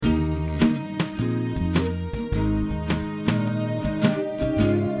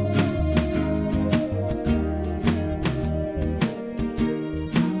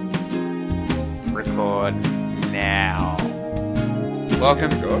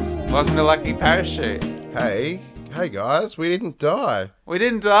Welcome to Lucky Parachute. Hey guys, we didn't die. We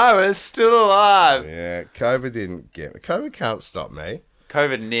didn't die, we're still alive. Yeah, COVID didn't get me. COVID can't stop me.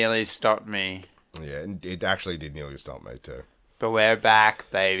 COVID nearly stopped me. Yeah, it actually did nearly stop me too. But we're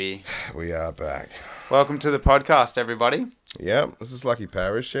back, baby. We are back. Welcome to the podcast, everybody. Yeah, this is Lucky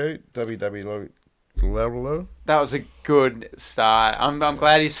Parachute. www. That was a good start. I'm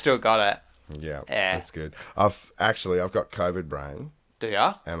glad you still got it. Yeah, that's good. I've got COVID brain. Do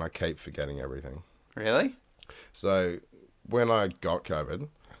ya? And I keep forgetting everything. Really? So, when I got COVID,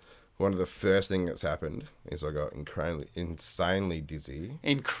 one of the first things that's happened is I got insanely dizzy.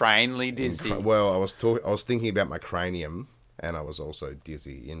 Incranely dizzy? I was thinking about my cranium, and I was also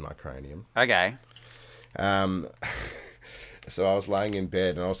dizzy in my cranium. Okay. So I was laying in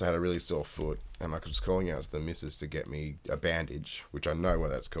bed, and I also had a really sore foot, and I was calling out to the missus to get me a bandage, which I know what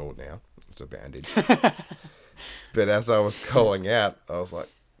that's called now. It's a bandage. But as I was calling out, I was like,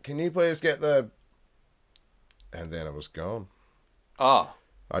 can you please get the... And then it was gone. Oh.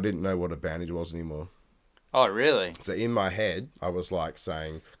 I didn't know what a bandage was anymore. Oh, really? So in my head, I was like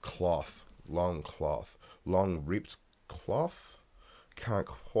saying cloth, long ripped cloth. Can't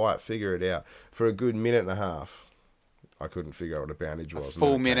quite figure it out. For a good minute and a half, I couldn't figure out what a bandage was. A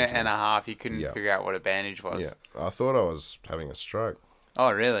full minute and a half, you couldn't figure out what a bandage was? Yeah. I thought I was having a stroke.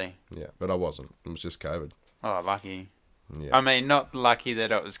 Oh, really? Yeah, but I wasn't. It was just COVID. Oh, lucky. Yeah. I mean, not lucky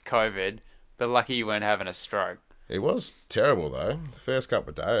that it was COVID, but lucky you weren't having a stroke. It was terrible, though. The first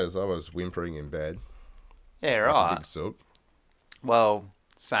couple of days, I was whimpering in bed. Yeah, like right. a big sook. Well,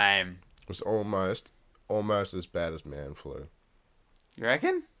 same. It was almost as bad as man flu. You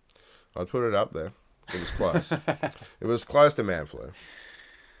reckon? I'd put it up there. It was close. It was close to man flu.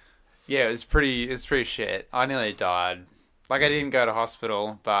 Yeah, it was pretty shit. I nearly died. Like, I didn't go to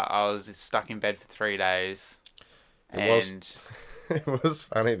hospital, but I was stuck in bed for 3 days. It was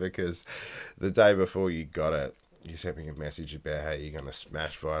funny because the day before you got it, you sent me a message about how you're going to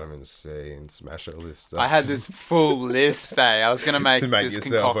smash vitamin C and smash all this stuff. I had this full list, I was going to make this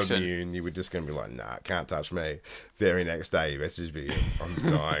yourself concoction. Immune. You were just going to be like, nah, can't touch me. Very next day, you messaged me, I'm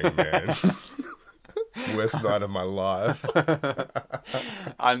dying, man. Worst night of my life.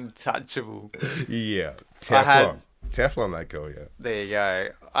 Untouchable. Yeah. Teflon, they call you. There you go.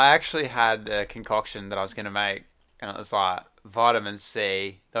 I actually had a concoction that I was going to make, and it was like vitamin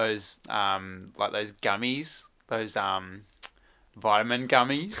C, those like those gummies, those vitamin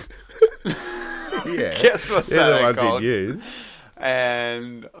gummies. Yeah. Guess what's that called? Did use.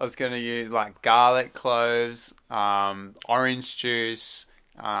 And I was going to use like garlic cloves, orange juice,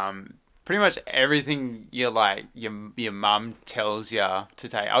 pretty much everything your mum tells you to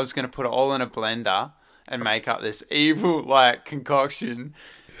take. I was going to put it all in a blender and make up this evil like concoction.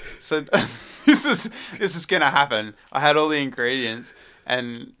 So this is going to happen. I had all the ingredients,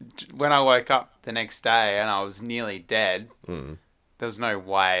 and when I woke up the next day and I was nearly dead, there was no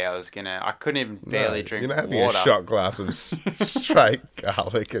way I couldn't even barely drink water. You're not having a shot glass of straight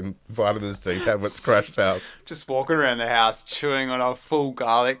garlic and vitamin C tablets crushed up. Just walking around the house chewing on a full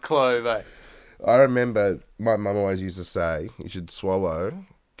garlic clove. I remember my mum always used to say, you should swallow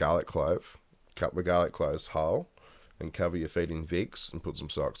garlic clove, cut the garlic cloves whole, and cover your feet in Vicks and put some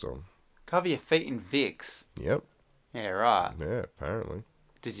socks on. Cover your feet in Vicks? Yep. Yeah, right. Yeah, apparently.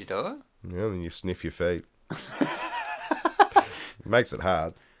 Did you do it? Yeah, then you sniff your feet. Makes it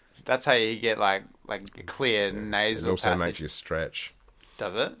hard. That's how you get like a clear nasal It also passage. makes you stretch.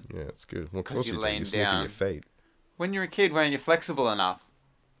 Does it? Yeah, it's good. Well, of because course you're you laying sniffing down. your feet. When you're a kid, weren't you flexible enough?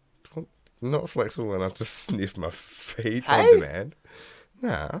 Not flexible enough to sniff my feet Hey? on demand.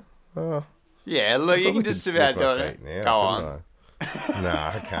 Nah. Oh, Yeah, look, you can just about do it. Now, Go on. Nah,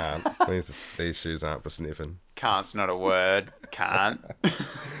 I can't. These shoes aren't for sniffing. Can't's not a word. Can't.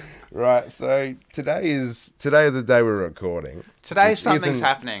 Right, so today is the day we're recording. Today something's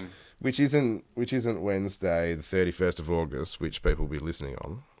happening. Which isn't Wednesday, the 31st of August, which people will be listening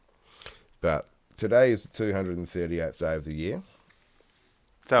on. But today is the 238th day of the year.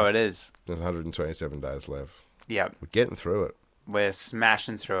 So it is. There's 127 days left. Yep. We're getting through it. We're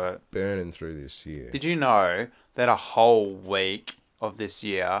smashing through it. Burning through this year. Did you know that a whole week of this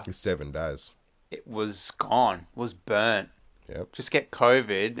year... It's 7 days. It was gone. Was burnt. Yep. Just get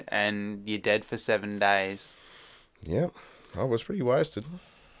COVID and you're dead for 7 days. Yep. I was pretty wasted.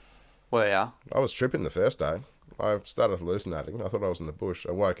 Were ya? I was tripping the first day. I started hallucinating. I thought I was in the bush.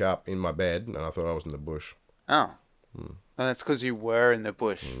 I woke up in my bed and I thought I was in the bush. Oh. Well, that's because you were in the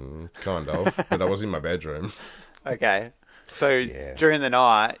bush. Kind of. But I was in my bedroom. Okay. So during the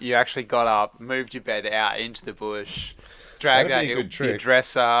night, you actually got up, moved your bed out into the bush, dragged out your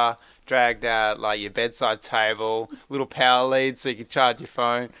dresser, dragged out like your bedside table, little power lead so you can charge your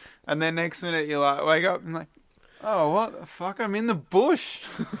phone, and then next minute you like wake up and like, oh, what the fuck? I'm in the bush.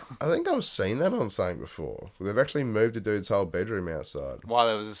 I think I've seen that on something before. They've actually moved a dude's whole bedroom outside. While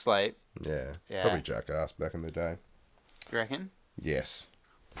I was asleep. Yeah. Yeah. Probably jackass back in the day. You reckon? Yes.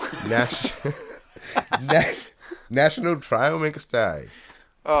 National Trail Mix Day.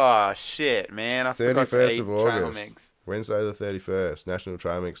 Oh shit, man! I forgot to 31st eat of trail August. mix. Wednesday the 31st. National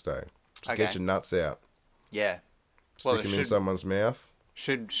Trail Mix Day. So Okay. get your nuts out. Yeah. Stick them in someone's mouth.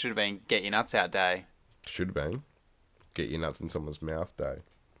 Should have been get your nuts out day. Should have been. Get your nuts in someone's mouth day.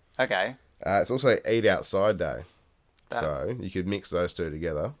 Okay. It's also Eat Outside Day. That- So you could mix those two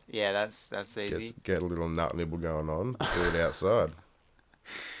together. Yeah, that's easy. Get a little nut nibble going on. Do it outside.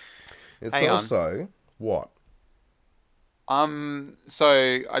 It's Hang on. also what? So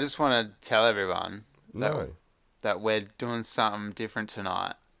I just want to tell everyone No. that we're doing something different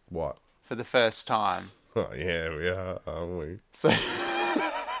tonight What? for the first time. Oh yeah, we are, aren't we? So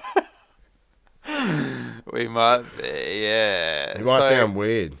we might be, yeah. It might So sound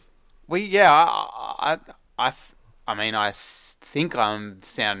weird. I mean, think I'm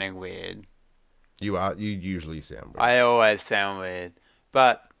sounding weird. You are. You usually sound weird. I always sound weird.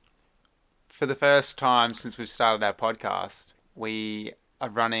 But for the first time since we've started our podcast, we are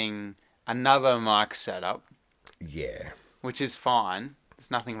running another mic setup, Yeah. which is fine.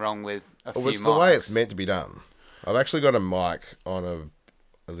 There's nothing wrong with a few Well, it's mics. the way it's meant to be done. I've actually got a mic on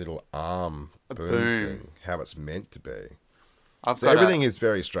a little arm boom thing. How it's meant to be. So everything is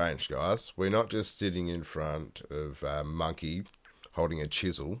very strange, guys. We're not just sitting in front of a monkey holding a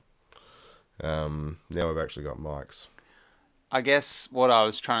chisel. Now we've actually got mics. I guess what I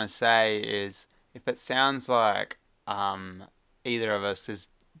was trying to say is if it sounds like either of us is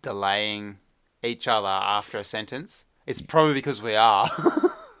delaying each other after a sentence, it's probably because we are.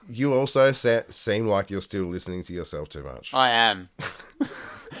 You also seem like you're still listening to yourself too much. I am.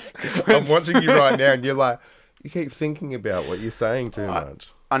 I'm watching you right now and you're like, you keep thinking about what you're saying too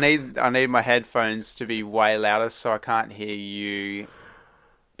much. I need my headphones to be way louder so I can't hear you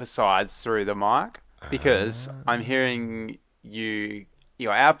besides through the mic because I'm hearing your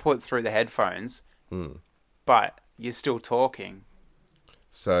output through the headphones, but you're still talking.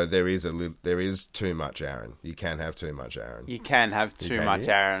 So there is too much Aaron. You can have too much Aaron. You can have too much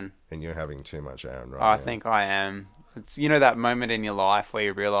Aaron. And you're having too much Aaron right I now. think I am. It's that moment in your life where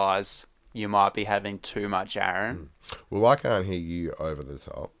you realise you might be having too much Aaron. Well, I can't hear you over the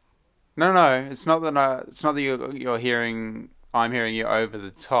top. No, it's not that. It's not that you're hearing. I'm hearing you over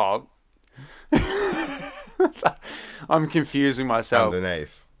the top. I'm confusing myself.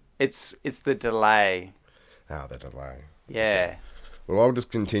 Underneath. It's the delay. Oh, the delay. Yeah. Well, I'll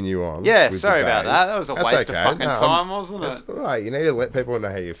just continue on. Yeah, with sorry the about days. that. That was a That's waste okay. of fucking No, time, wasn't That's it? all right. You need to let people know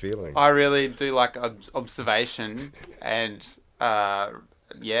how you're feeling. I really do like observation and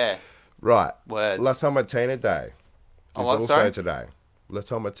yeah. Right. Words. La Tomatina Day is Oh, what, also sorry? today. La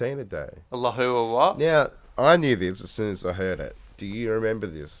Tomatina Day. Allahu or what? Now, I knew this as soon as I heard it. Do you remember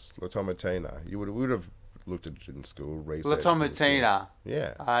this? La Tomatina. You would have looked at it in school. La researched it in school. Tomatina.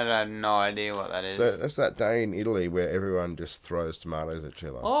 Yeah. I have no idea what that is. So that's that day in Italy where everyone just throws tomatoes at each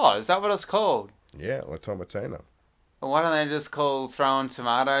other. Oh, is that what it's called? Yeah, La Tomatina. Why don't they just call throwing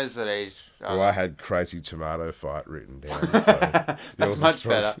tomatoes at each other? Well, I had crazy tomato fight written down. So That's yours is much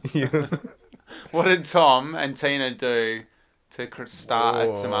probably- better. What did Tom and Tina do to start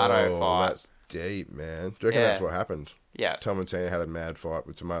a tomato Whoa, fight? That's deep, man. Do you reckon Yeah. that's what happened? Yeah. Tom and Tina had a mad fight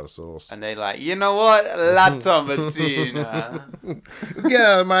with tomato sauce. And they're like, you know what? La Tomatina. Get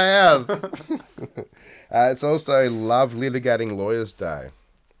out of my house. It's also Love Litigating Lawyers Day.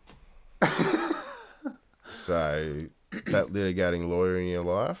 So, that litigating lawyer in your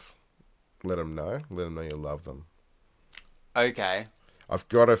life, let them know. Let them know you love them. Okay. I've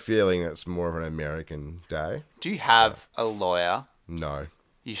got a feeling it's more of an American day. Do you have a lawyer? No.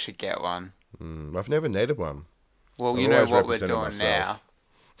 You should get one. I've never needed one. Well, I've you know always what we're represented doing myself.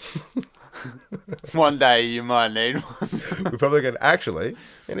 now. One day you might need one. We're probably going to... Actually,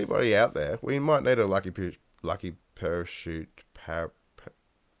 anybody out there, we might need a lucky parachute...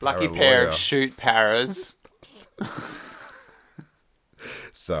 Lucky para pair lawyer. of shoot paras.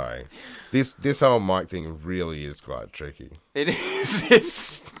 Sorry. This whole mic thing really is quite tricky. It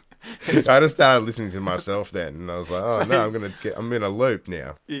is. I just started listening to myself then, and I was like, "Oh no, I'm in a loop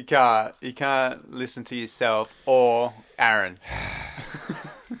now." You can't listen to yourself or Aaron.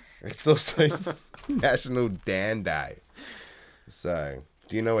 It's also National Dan Day. So,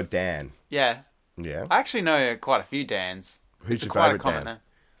 do you know a Dan? Yeah, Yeah. I actually know quite a few Dans. Who's It's your quite a favourite common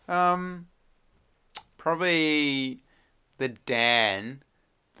Dan? name. Probably the Dan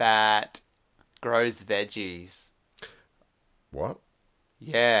that grows veggies. What?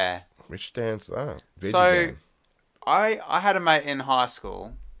 Yeah. Which Dan's that? Veggie So, Dan. I had a mate in high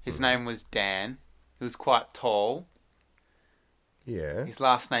school. His name was Dan. He was quite tall. Yeah. His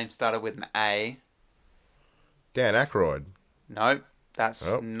last name started with an A. Dan Aykroyd. Nope, that's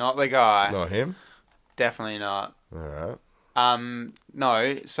Oh. not the guy. Not him? Definitely not. Alright.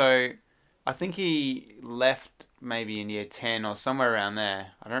 No, so I think he left maybe in year 10 or somewhere around there.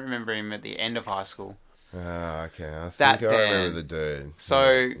 I don't remember him at the end of high school. Ah, okay. I think That I remember Dan. the dude.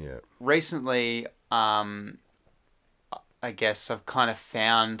 So Yeah. recently, I guess I've kind of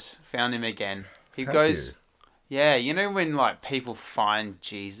found him again. He Have goes, you? yeah, you know when like people find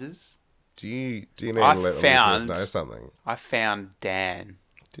Jesus? Do you need I to let the found- listeners know something? I found Dan.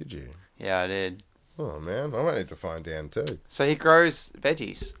 Did you? Yeah, I did. Oh man, I might need to find Dan too. So he grows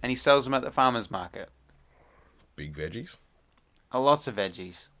veggies and he sells them at the farmer's market. Big veggies. Lots of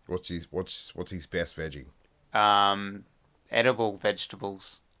veggies. What's his best veggie? Edible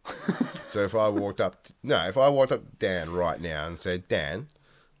vegetables. So if I walked up to Dan right now and said, Dan,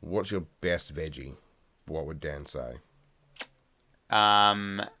 what's your best veggie? What would Dan say?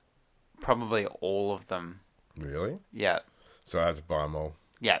 Probably all of them. Really? Yeah. So I have to buy them all.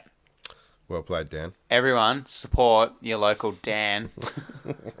 Yeah. Well played, Dan. Everyone, support your local Dan.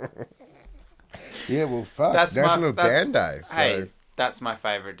 Yeah, well, fuck. That's National my- that's- Dan Day. So, Hey, that's my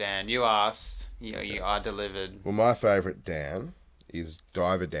favourite Dan. You asked. I delivered. well, my favourite Dan is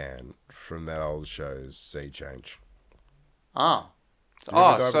Diver Dan from that old show's Sea Change. Oh. You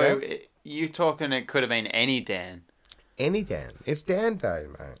ever dive So Dan? you talking it could have been any Dan. Any Dan. It's Dan Day,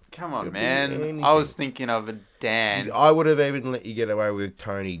 mate. Come on, Could be man. anything. I was thinking of a Dan. I would have even let you get away with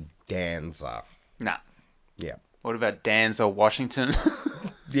Tony Danza. Nah. Yeah. What about Danzel Washington?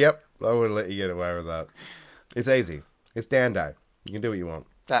 Yep, I would have let you get away with that. It's easy. It's Dan Day. You can do what you want.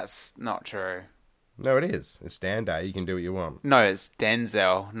 That's not true. No, it is. It's Dan Day. You can do what you want. No, it's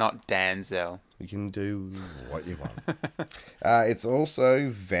Denzel, not Danzel. You can do what you want. It's also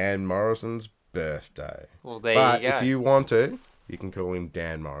Van Morrison's birthday. Well, there But you go. if you want to, you can call him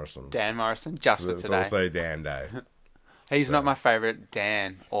Dan Morrison. Dan Morrison, just for It's today. also Dan Day. He's not my favourite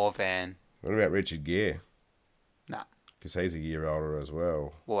Dan or Van. What about Richard Gere? Nah. Because he's a year older as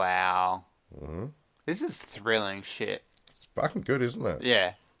well. Wow. hmm This is thrilling shit. It's fucking good, isn't it?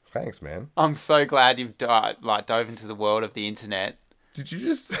 Yeah. Thanks, man. I'm so glad you've dove into the world of the internet. Did you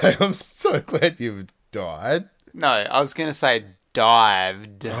just say, I'm so glad you've died? No, I was going to say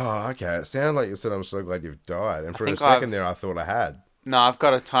dived. Oh, okay. It sounded like you said, I'm so glad you've died. And for a think second I've- there, I thought I had. No, I've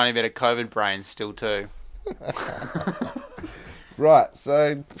got a tiny bit of COVID brain still too. Right,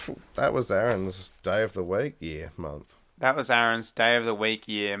 so that was Aaron's day of the week, month. That was Aaron's day of the week,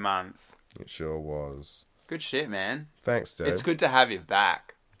 year, month. It sure was. Good shit, man. Thanks, Dave. It's good to have you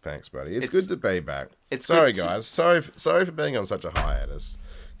back. Thanks, buddy. It's It's- good to be back. it's Sorry, good to- guys. Sorry for being on such a hiatus.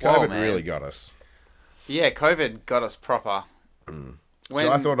 Whoa, COVID man. really got us. Yeah, COVID got us proper. So When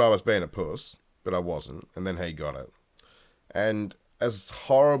I thought I was being a puss, but I wasn't, and then he got it. And as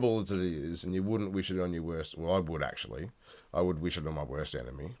horrible as it is, and you wouldn't wish it on your worst... Well, I would, actually. I would wish it on my worst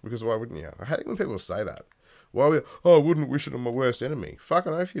enemy. Because why wouldn't you? I hate it when people say that. Why would... Oh, I wouldn't wish it on my worst enemy.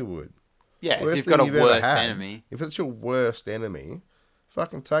 Fucking oath you would. yeah, if Worst you've thing got a you've ever worse had, enemy, If it's your worst enemy,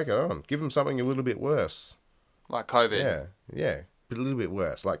 fucking take it on. Give them something a little bit worse. like COVID, Yeah. But a little bit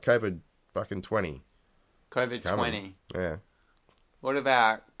worse. Like COVID fucking 20. COVID Coming. 20. Yeah. What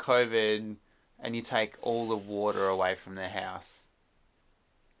about COVID and you take all the water away from their house?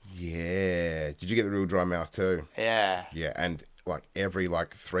 Yeah. Did you get the real dry mouth too? Yeah. Yeah. And like every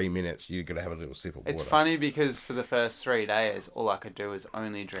 3 minutes, you got to have a little sip of water. It's funny because for the first 3 days, all I could do was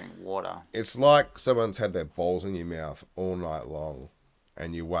only drink water. It's like someone's had their balls in your mouth all night long,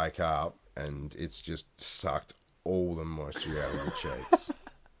 and you wake up and it's just sucked all the moisture out of your cheeks.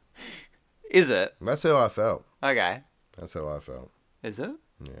 Is it? And that's how I felt. Okay. That's how I felt. Is it?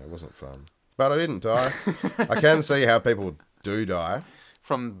 Yeah, it wasn't fun. But I didn't die. I can see how people do die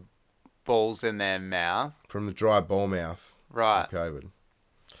From balls in their mouth. from the dry ball mouth Right. of COVID.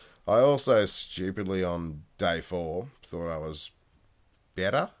 I also stupidly on day 4 thought I was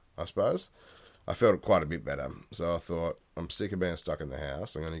better, I suppose. I felt quite a bit better. So I thought, I'm sick of being stuck in the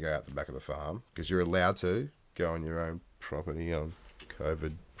house. I'm going to go out the back of the farm because you're allowed to go on your own property on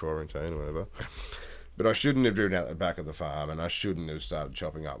COVID quarantine or whatever. But I shouldn't have driven out the back of the farm, and I shouldn't have started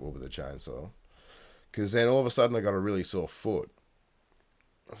chopping up wood with a chainsaw. Because then all of a sudden I got a really sore foot.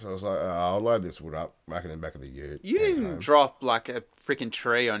 So I was like, I'll load this wood up, whack it in the back of the ute. You head didn't home. drop like a freaking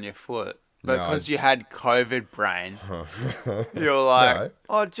tree on your foot. No, Because you had COVID brain. You're like, No.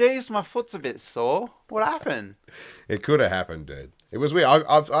 oh, geez, my foot's a bit sore. What happened? It could have happened, dude. It was weird.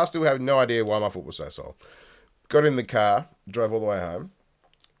 I still have no idea why my foot was so sore. Got in the car, drove all the way home,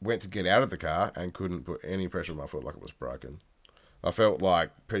 went to get out of the car, and couldn't put any pressure on my foot like it was broken. I felt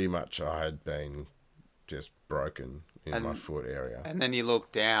like pretty much I had been just broken in my foot area. And then you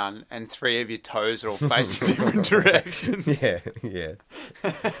look down, and 3 of your toes are all facing different directions. Yeah.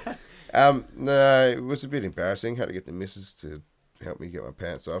 No, it was a bit embarrassing. Had to get the missus to help me get my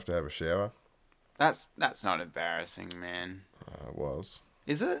pants off to have a shower. That's not embarrassing, man. It was.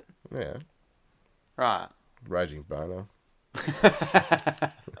 Is it? Yeah. Right. Raging boner.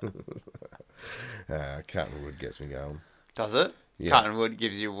 Cutting wood gets me going. Does it? Yeah. Cutting wood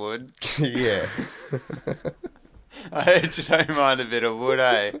gives you wood. Yeah. I heard you don't mind a bit of wood,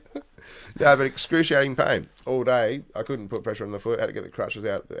 eh? No, but excruciating pain. All day, I couldn't put pressure on the foot. Had to get the crutches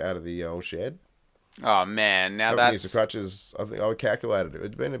out of the old shed. Oh, man. Now I haven't used that's... the crutches. I think I calculated it.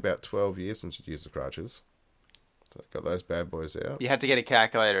 It'd been about 12 years since I'd used the crutches. So I got those bad boys out. You had to get a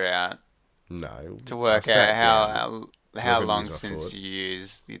calculator out No. to work I sat out how couldn't long use my since foot. you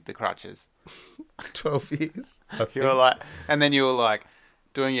used the crutches. 12 years. You were like... And then you were like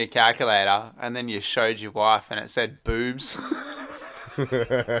doing your calculator, and then you showed your wife, and it said boobs.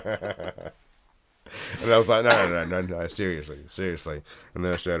 And I was like, no, seriously. And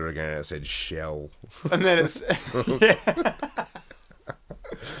then I showed her again, and it said shell. And then it's... yeah.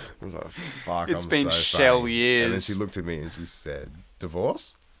 I was like, fuck, It's I'm been so shell funny. years. And then she looked at me and she said,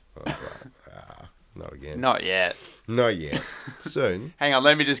 divorce? I was like, not again. Not yet. Not yet. Soon. Hang on,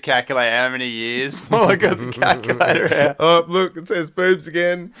 let me just calculate how many years while I got the calculator out. Oh, look, it says boobs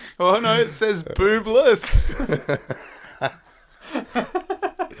again. Oh no, it says boobless.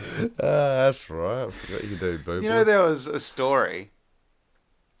 That's right. I forgot you could do boobless. You know, there was a story.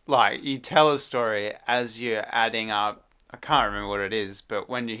 Like, you tell a story as you're adding up. I can't remember what it is, but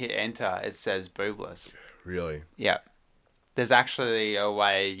when you hit enter, it says boobless. Really? Yeah. There's actually a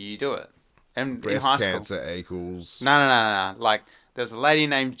way you do it. In Breast high school. cancer equals... No. Like, there's a lady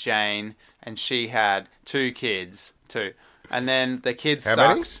named Jane, and she had 2 kids. 2. And then the kids How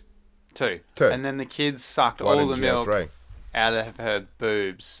sucked. many? 2. 2. And then the kids sucked Why all the didn't you have milk 3? out of her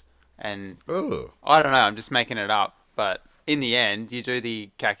boobs. And Ooh. I don't know, I'm just making it up. But in the end, you do the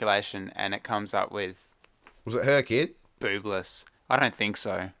calculation, and it comes up with Was it her kid? boobless. I don't think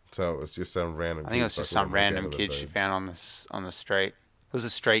so. So it was just some random... I think it was just some random kid she found on the street. It was a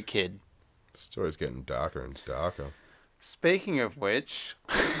street kid. The story's getting darker and darker. Speaking of which...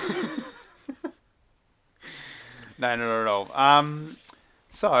 No, not at all.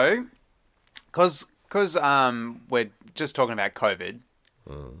 So, because we're just talking about COVID,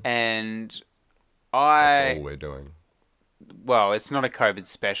 and That's all we're doing. Well, it's not a COVID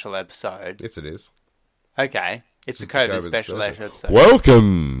special episode. Yes, it is. Okay, it's a COVID special episode.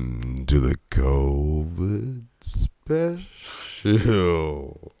 Welcome to the COVID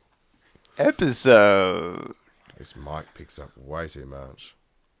special. Episode. This mic picks up way too much.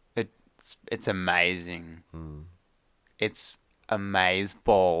 It's amazing. It's amaze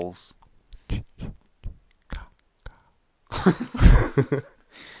balls.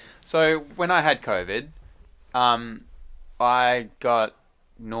 So when I had COVID, I got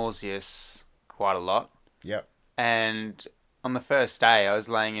nauseous quite a lot. Yep. And on the first day, I was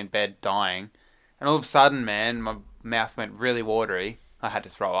laying in bed dying, and all of a sudden, man, my mouth went really watery. I had to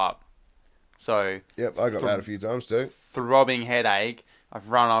throw up. So Yep, I got that a few times too. throbbing headache. I've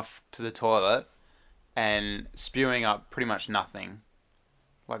run off to the toilet and spewing up pretty much nothing.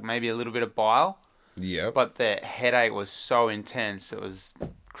 Like maybe a little bit of bile. Yep. But the headache was so intense, it was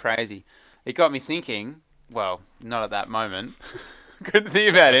crazy. It got me thinking, well, not at that moment. Couldn't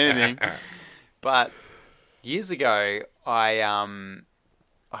think about anything. But years ago, I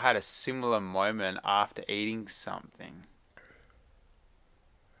had a similar moment after eating something.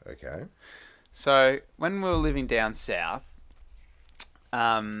 Okay. So when we were living down south, we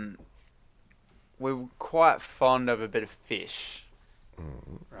were quite fond of a bit of fish,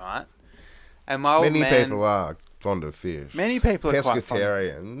 right? And my old Many man, people are fond of fish. many people are quite fond.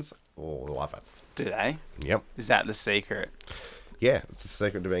 Pescatarians love it. Do they? Yep. Is that the secret? Yeah, it's the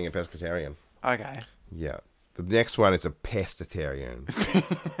secret to being a pescatarian. Okay. Yeah. The next one is a pescatarian.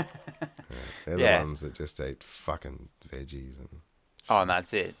 They're Yeah. the ones that just eat fucking veggies and Oh, and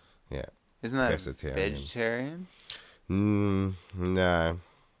that's it. yeah. Isn't that Pescatarian. vegetarian? No.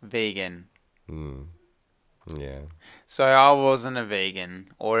 Vegan. Yeah. So I wasn't a vegan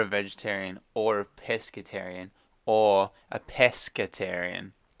or a vegetarian or a pescatarian or a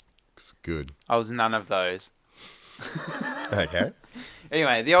pescatarian. Good. I was none of those. Okay.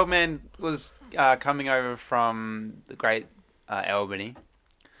 Anyway, the old man was coming over from the great Albany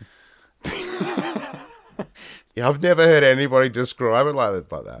Yeah, I've never heard anybody describe it like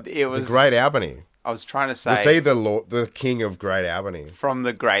that. It was the Great Albany. I was trying to Was say he the king of Great Albany? from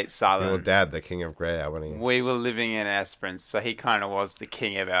the Great Your Southern. dad, the king of Great Albany. We were living in Esperance, so he kind of was the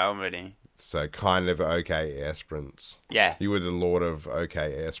king of Albany. So kind of OK Esperance. Yeah. You were the lord of OK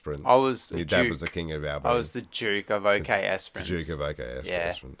Esperance. I was Your a dad duke. was the king of Albany. I was the Duke of OK the Esperance. Duke of OK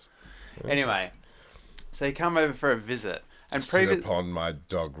Esperance. Yeah. Anyway, so he come over for a visit. And Sit upon my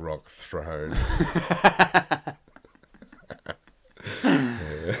dog rock throne.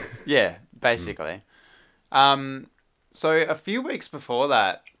 Yeah, basically. So a few weeks before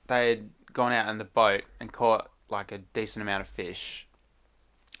that, they'd gone out in the boat and caught like a decent amount of fish.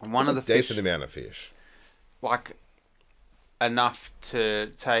 And one of the decent fish, amount of fish. like enough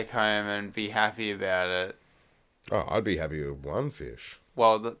to take home and be happy about it. Oh, I'd be happy with one fish.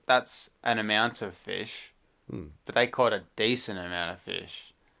 Well, that's an amount of fish, but they caught a decent amount of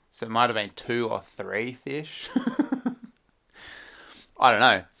fish. So it might have been 2 or 3 fish. I don't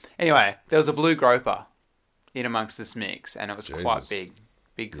know. Anyway, there was a blue groper in amongst this mix, and it was quite big.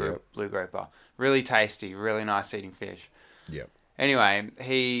 Big blue groper. Really tasty, really nice eating fish. Yep. Anyway,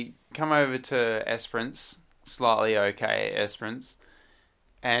 he come over to Esperance, slightly okay Esperance,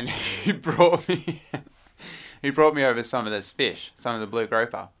 and he brought me over some of this fish, some of the blue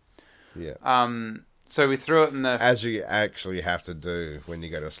groper. Yeah. So we threw it in the... As you actually have to do when you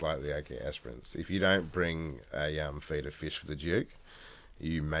go to slightly okay Esperance. If you don't bring a feed of fish for the Duke,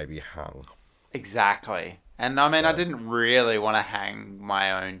 you may be hung. Exactly. And I mean, I didn't really want to hang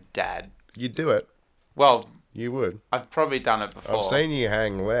my own dad. You'd do it. Well... You would. I've probably done it before. I've seen you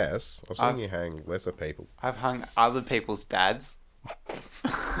hang less. I've seen you hang lesser people. I've hung other people's dads.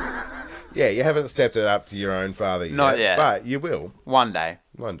 Yeah, you haven't stepped it up to your own father yet. Not yet. But you will. One day.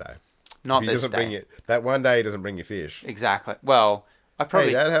 One day. Not If he this doesn't day. bring you, that one day he doesn't bring you fish. Exactly. Well, I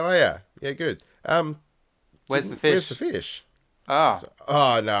probably... Hey, Dad, how are you? Yeah, good. Where's the fish? Where's the fish? Oh.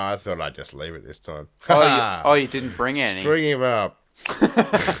 Oh, no, I thought I'd just leave it this time. You didn't bring any. String him up.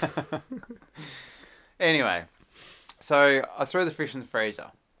 Anyway, so I threw the fish in the freezer.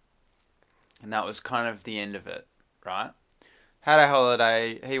 And that was kind of the end of it, right? Had a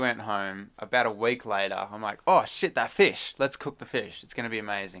holiday. He went home. About a week later, I'm like, oh, shit, that fish. Let's cook the fish. It's going to be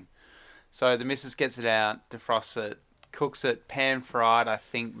amazing. So the missus gets it out, defrosts it, cooks it, pan-fried, I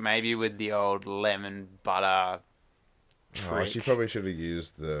think maybe with the old lemon butter trick. Oh, she probably should have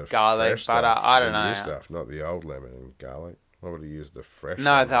used the garlic fresh butter. stuff, I don't the new know. stuff, not the old lemon and garlic. I would have used the fresh.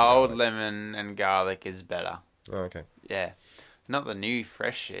 No, lemon the and old garlic. lemon and garlic is better. Oh, okay. Yeah. Not the new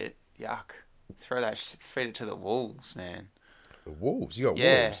fresh shit. Yuck. Throw that shit, feed it to the wolves, man. The wolves? You got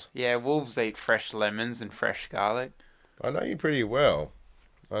Yeah. wolves? Yeah, wolves eat fresh lemons and fresh garlic. I know you pretty well.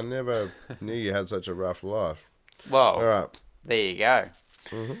 I never knew you had such a rough life. Well, All right. there you go.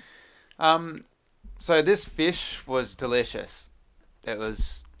 Mm-hmm. So this fish was delicious. It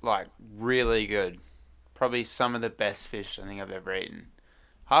was, like, really good. Probably some of the best fish I think I've ever eaten.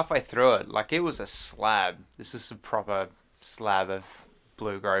 Halfway through it, like, it was a slab. This is a proper slab of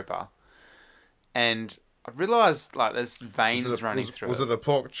blue groper. And I realised, like, there's veins running through it. Was it a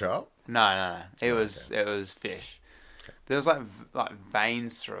pork chop? No. It was fish. There was, like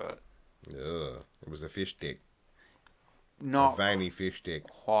veins through it. Ugh. It was a fish dick. Not A veiny fish dick.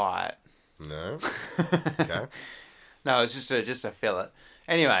 quite. No? Okay. No, it was just a fillet.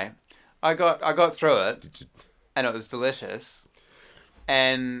 Anyway, I got through it, Did you... and it was delicious.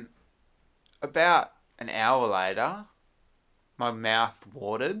 And about an hour later, my mouth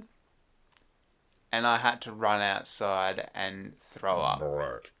watered, and I had to run outside and throw up.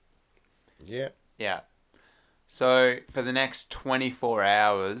 Right. Yeah. Yeah. So for the next 24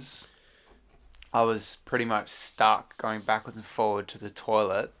 hours, I was pretty much stuck going backwards and forward to the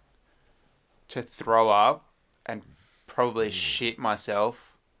toilet to throw up and probably shit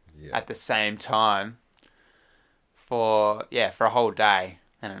myself at the same time for a whole day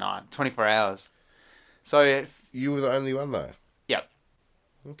and a night, 24 hours. So You were the only one, though? Yep.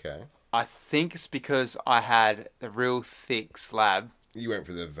 Okay. I think it's because I had the real thick slab. You went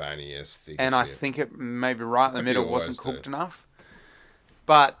for the veiniest, thickest And I bit. think it maybe right in the middle you wasn't always cooked do. enough.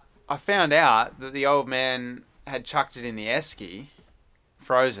 But I found out that the old man had chucked it in the esky,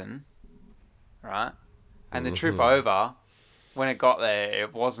 frozen, right? And the trip over, when it got there,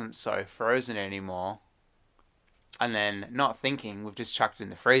 it wasn't so frozen anymore. And then, not thinking, we've just chucked it in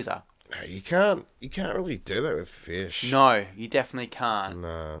the freezer. No, you can't really do that with fish. No, you definitely can't.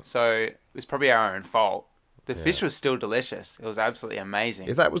 No. So it was probably our own fault. The fish was still delicious. It was absolutely amazing.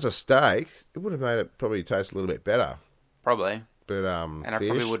 If that was a steak, it would have made it probably taste a little bit better. Probably. But And I fish,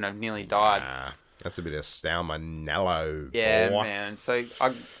 probably wouldn't have nearly died. Nah. That's a bit of salmonella. Yeah, boy. man. So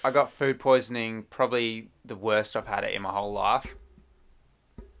I got food poisoning, probably the worst I've had it in my whole life.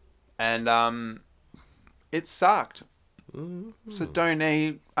 And it sucked. So don't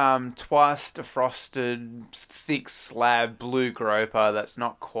eat twice defrosted, thick slab blue groper that's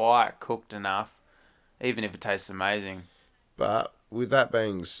not quite cooked enough, even if it tastes amazing. But with that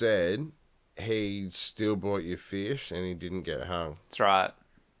being said, he still brought you fish and he didn't get hung. That's right.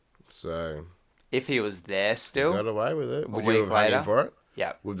 So If he was there he still, got away with it. Would you week have hung him later? for it?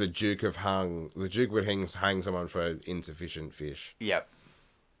 yep, Would the Duke have hung? The Duke would hang someone for insufficient fish. yep.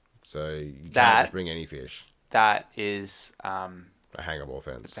 So you can't That- just bring any fish. That is A hangable it's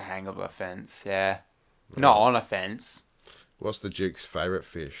offence. a hangable offence. Yeah, not on offence. What's the Duke's favourite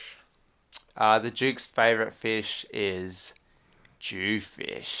fish? The Duke's favourite fish is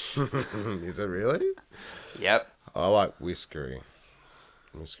jewfish. Is it really? Yep. I like whiskery.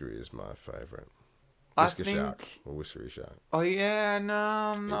 Whiskery is my favourite. I Whisker think. shark or whiskery shark. Oh yeah, no,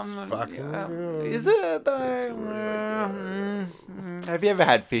 I'm It's not. fucking yeah. good. Is it though? It's really Have you ever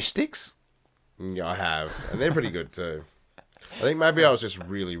had fish sticks? Yeah, I have, and they're pretty good too. I think maybe I was just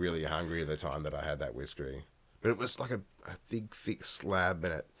really, really hungry at the time that I had that whiskery, but it was like a big, thick slab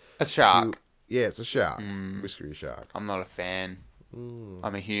in it. A shark. Yeah, it's a shark, whiskery shark. I'm not a fan.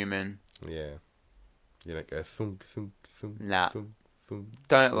 I'm a human. Yeah, you don't go thunk, thunk, thunk, Nah. thunk, thunk.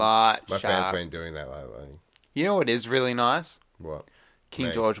 Don't like My shark. fan's been doing that lately. You know what is really nice? What? King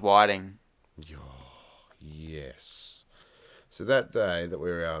Me. George Whiting. Oh, yes. So that day that we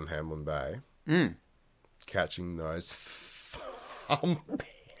were out in Hamlin Bay, catching those thumping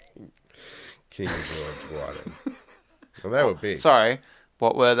King George Whiting. And they were big. Sorry,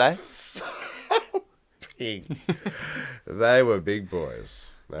 what were they? Big. They were big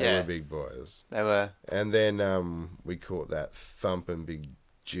boys. They Yeah. were big boys. They were And then we caught that thumping big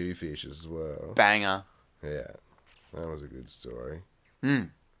jewfish as well. banger. Yeah. That was a good story.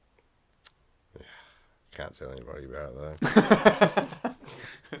 Mm. Can't tell anybody about it though.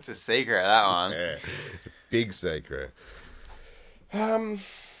 It's a secret, that one. Yeah. Big secret.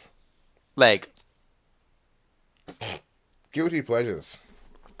 Leg. Guilty pleasures.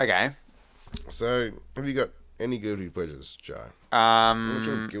 Okay. So, have you got any guilty pleasures, Joe? What's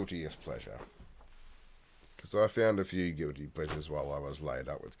your Um. guiltiest pleasure? Because I found a few guilty pleasures while I was laid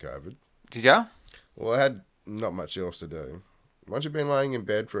up with COVID. Did ya? Well, I had not much else to do. Once you've been laying in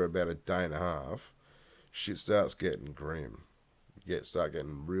bed for about a day and a half, shit starts getting grim. Start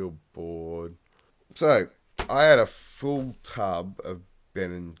getting real bored. So, I had a full tub of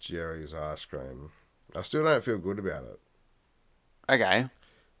Ben and Jerry's ice cream. I still don't feel good about it, Okay.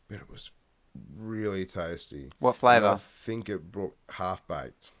 but it was really tasty. What And I flavour? think it brought half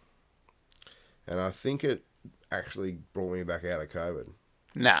baked. And I think it actually brought me back out of COVID.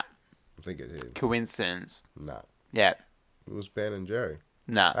 Nah. I think it did. Coincidence. Nah. Yeah. It was Ben and Jerry.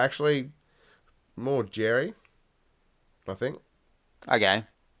 Nah. Actually, more Jerry, I think. Okay.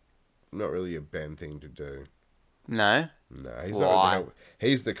 Not really a Ben thing to do. No. No, he's Why? not.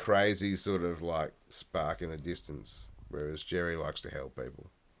 He's the crazy sort of like spark in the distance, whereas Jerry likes to help people.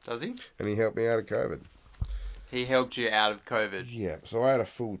 Does he? And he helped me out of COVID. He helped you out of COVID. Yeah, so I had a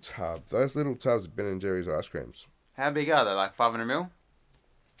full tub. Those little tubs of Ben and Jerry's ice creams. How big are they? Like 500 mil?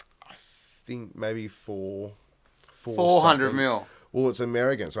 I think maybe four 400 something. mil. Well, it's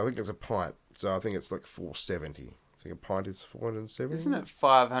American, so I think it's a pint. So I think it's like 470. I think a pint is 470. Isn't it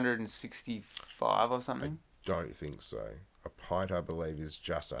 565 or something? Don't think so. A pint, I believe, is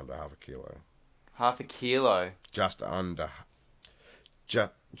just under half a kilo. Half a kilo. Just under.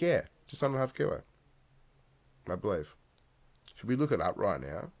 Just under half a kilo. I believe. Should we look it up right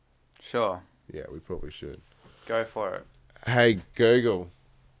now? Sure. Yeah, we probably should. Go for it. Hey, Google.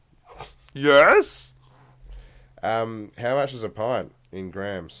 Yes? How much is a pint in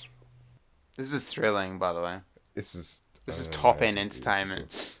grams? This is thrilling, by the way. This is top-end amazing.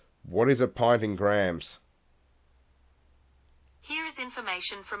 entertainment. What is a pint in grams? Here is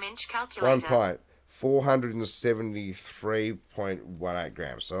information from Inch One Calculator. pint. 473.18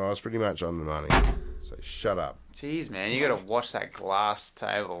 grams. So I was pretty much on the money. So shut up. Jeez, man, you gotta watch that glass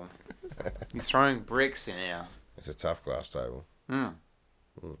table. You're throwing bricks in here. It's a tough glass table.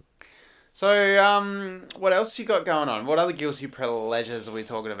 So, what else you got going on? What other guilty pleasures are we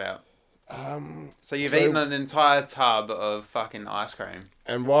talking about? So you've eaten an entire tub of fucking ice cream.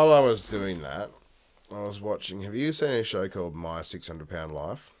 And while I was doing that, I was watching. Have you seen a show called My 600 Pound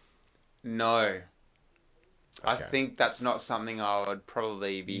Life? No. I Okay. think that's not something I would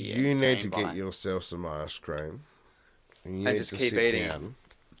probably be. You need to entertained get by. yourself some ice cream. And you And need just to keep sit eating. down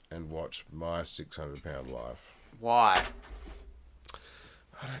and watch My 600 Pound Life. Why?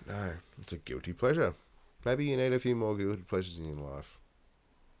 I don't know. It's a guilty pleasure. Maybe you need a few more guilty pleasures in your life.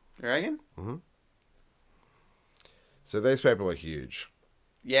 You reckon? Mm-hmm. So these people are huge.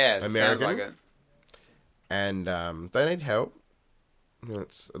 Yeah, that sounds American. like it. And they need help.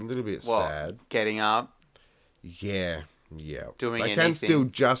 It's a little bit What? sad. Getting up, Yeah. doing They anything. can still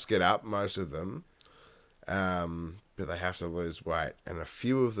just get up, most of them. But they have to lose weight. And a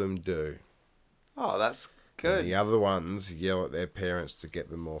few of them do. Oh, that's And good. the other ones yell at their parents to get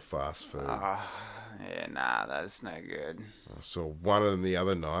them more fast food. Yeah, nah, that's no good. I saw one of them the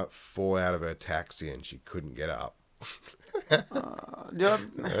other night fall out of her taxi and she couldn't get up. Yep.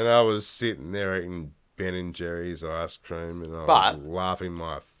 And I was sitting there eating Ben and Jerry's ice cream and I was laughing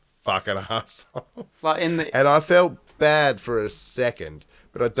my fucking ass off. Like And I felt bad for a second,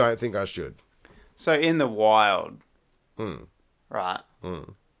 but I don't think I should. so in the wild, Mm. right?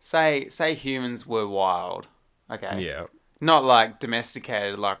 Mm. Say humans were wild, okay? Yeah. Not like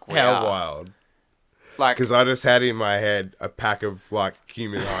domesticated like we How are. wild. Like, Because I just had in my head a pack of like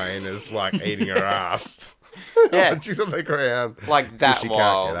human hyenas like eating her ass. yeah, She's on the ground. like that She wild.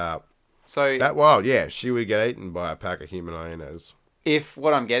 can't get up. So That wild, yeah. She would get eaten by a pack of human hyenas. if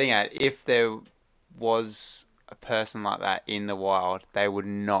what I'm getting at, if there was a person like that in the wild, they would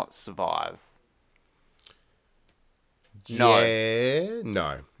not survive. No. Yeah.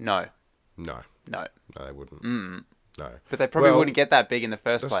 No. No, No. no. No, they wouldn't. Mm. No. But they probably Well, wouldn't get that big in the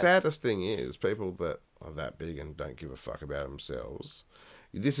first The place. saddest thing is people that are that big and don't give a fuck about themselves.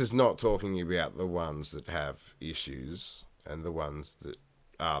 This is not talking about the ones that have issues and the ones that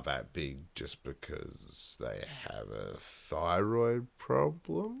are that big just because they have a thyroid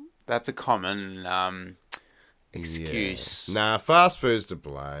problem. That's a common excuse. Yeah. Nah, fast food's to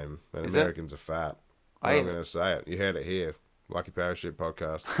blame. And Is it? Americans are fat. I- I'm going to say it. You heard it here. Lucky Parachute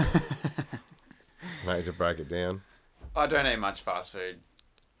Podcast. I hate to break it down. I don't eat much fast food.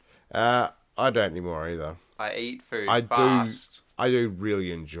 I don't anymore either. I eat food I fast. I do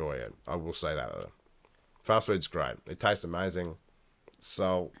really enjoy it. I will say that. Fast food's great. It tastes amazing.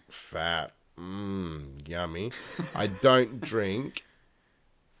 Salt, fat, yummy. I don't drink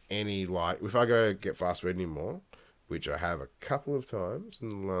any, like, if I go to get fast food anymore, which I have a couple of times in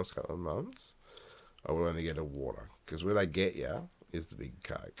the last couple of months, I will only get a water. Because where they get you is the big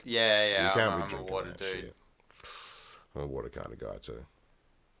Coke. Yeah, You can't I'm be a drinking water that dude. shit. I'm a water kind of guy too.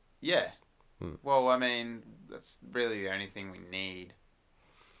 Yeah. Well, I mean, that's really the only thing we need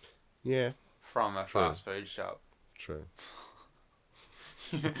Yeah, from a True. fast food shop. true.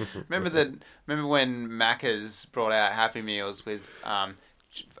 Remember when Macca's brought out Happy Meals with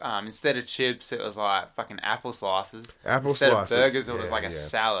instead of chips, it was like fucking apple slices. Apple instead slices. of burgers, it was Yeah, like a yeah.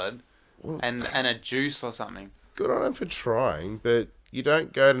 salad Well, and a juice or something. good on them for trying, but you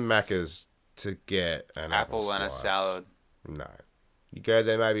don't go to Macca's to get an apple And a slice. salad. No. You go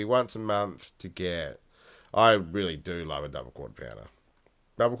there maybe once a month to get... I really do love a double quarter pounder.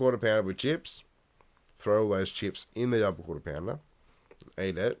 Double quarter pounder with chips. Throw all those chips in the double quarter pounder.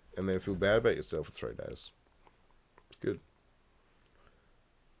 Eat it. And then feel bad about yourself for 3 days. It's good.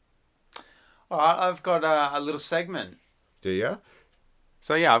 All right, I've got a little segment. Do you?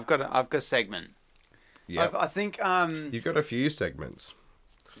 So yeah, I've got a segment. Yeah. I think You've got a few segments.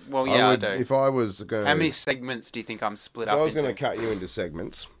 well yeah I do. If I was going How many segments do you think I'm split If up I was into? going to cut you into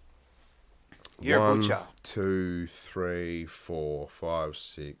segments... You're a 1, butcher. 2, 3, 4, 5,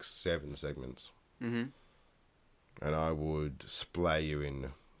 6, 7 segments. Mm-hmm. And I would splay you in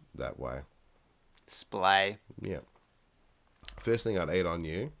that way. Splay. Yeah. First thing I'd eat on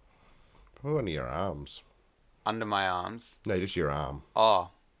you, probably one of your arms. Under my arms. No, just your arm. Oh.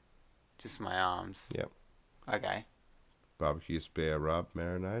 Just my arms. Yep. Okay. Barbecue spare rub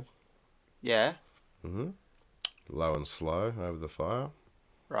marinade. Yeah. Low and slow over the fire.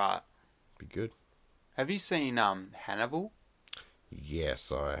 Right. Be good. Have you seen Hannibal?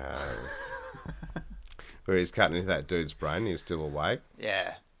 Yes, I have. Where he's cutting into that dude's brain, he's still awake.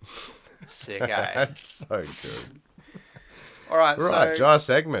 Yeah. Sick, eh? That's so good. All right, Right, so jar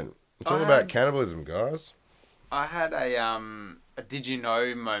segment. It's all I about had- cannibalism, guys. I had a did you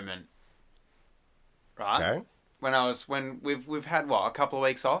know moment. Right? Okay. When we've had a couple of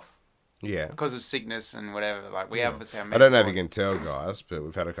weeks off Yeah. because of sickness and whatever. Like we have I don't know if you can tell, guys, but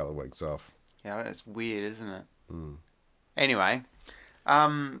we've had a couple of weeks off. Yeah, it's weird, isn't it? Mm. Anyway,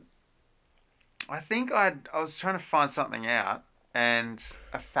 I think I was trying to find something out and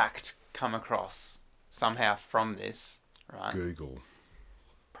a fact come across somehow from this, right? Google.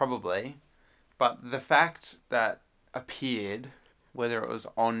 Probably. But the fact that appeared, whether it was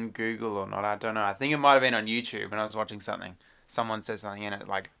on Google or not, I don't know. I think it might have been on YouTube when I was watching something. Someone said something in it, like, my brain just exploded. The fact that appeared, whether it was on Google or not, I don't know. I think it might have been on YouTube when I was watching something. Someone said something in it, like, my brain just exploded. Someone said something in it,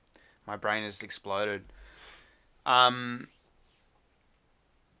 like, my brain just exploded. Someone said something in it, like, my brain just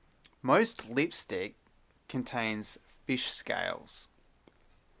exploded. Most lipstick contains fish scales.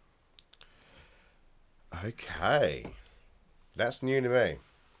 Okay. That's new to me.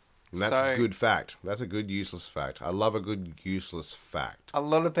 And that's So- a good fact. That's a good useless fact. I love a good useless fact. A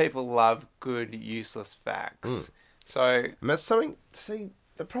lot of people love good, useless facts. So, And that's something, see,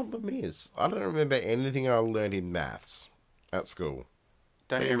 the problem is, I don't remember anything I learned in maths at school.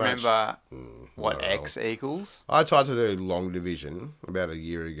 don't you Pretty much. remember what Well, X equals? I tried to do long division about a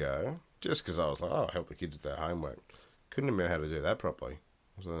year ago, just because I was like, oh, help the kids with their homework. Couldn't remember how to do that properly.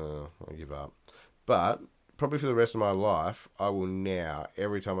 So I give up. But probably for the rest of my life, I will now,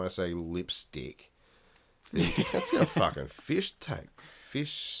 every time I say lipstick, think, that's got fucking fish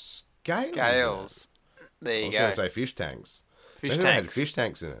scales. in it. Scales. There I you was go. going to say fish tanks. Fish They never had tanks. fish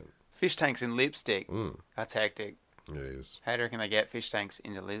tanks in it. Fish tanks in lipstick. That's hectic. It is. How do you reckon they get fish tanks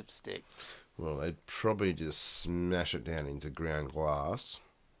into lipstick? Well, they'd probably just smash it down into ground glass.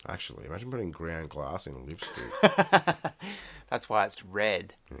 Actually, imagine putting ground glass in lipstick. That's why it's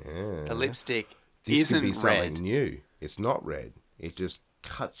red. Yeah. The lipstick This isn't could be something red. new. It's not red. It just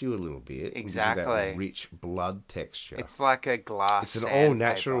cuts you a little bit. and gives you Exactly. that rich blood texture. It's like a glass. It's an sandpaper.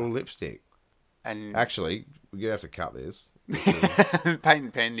 all-natural lipstick. And Actually, we're going to have to cut this.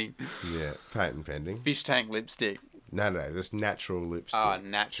 patent pending. Yeah, patent pending. Fish tank lipstick. No, just natural lipstick. Oh,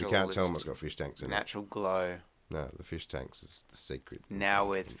 natural You can't tell them lipstick. it's got fish tanks in Natural glow. it. No, the fish tanks is the secret. Now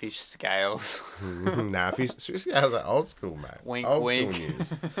with fish scales. Nah, fish scales are old school, mate. Wink, old wink. school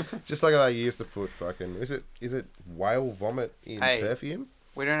news. Just like they used to put fucking... Is it whale vomit in Hey. perfume?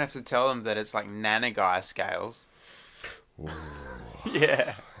 We don't have to tell them that it's like nanoguy scales.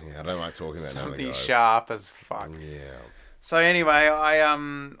 Yeah. Yeah, I don't like talking about none of Something guys. sharp as fuck. Yeah. So anyway,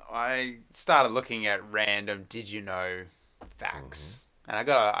 I started looking at random did you know facts. And I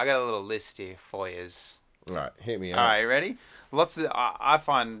got a little list here for yous. All right, hit me up. All right, you ready? I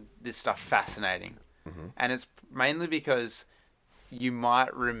find this stuff fascinating. And it's mainly because you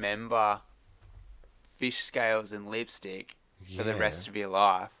might remember fish scales and lipstick for the Yeah. rest of your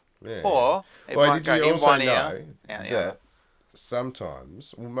life. Yeah. Or it Well, might did go you in also one know ear, out the other. that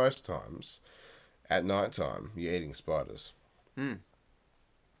sometimes, well, most times, at night time, you're eating spiders.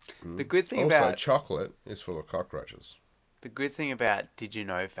 The good thing Also, about chocolate is full of cockroaches. the good thing about did you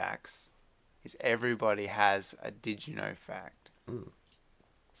know facts is everybody has a did you know fact.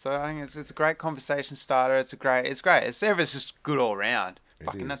 So I think it's a great conversation starter. It's great. It's just good all round.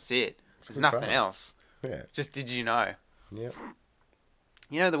 Fucking is. that's it. There's good nothing fun. else. Yeah. Just did you know? Yep.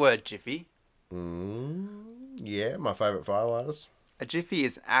 You know the word jiffy? Yeah, my favourite file artist. A jiffy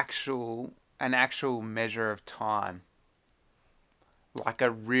is an actual measure of time. Like a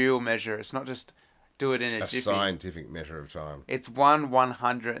real measure. It's not just do it in a A jiffy. scientific measure of time. It's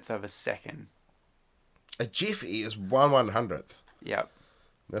 1/100th of a second. A jiffy is 1/100th. Yep.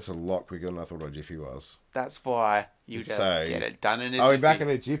 That's a lot quicker than I thought a jiffy was. That's why you just So, get it done in a Are we jiffy. back in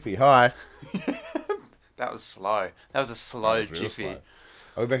a jiffy? Hi. That was slow. That was a slow That was real jiffy. slow.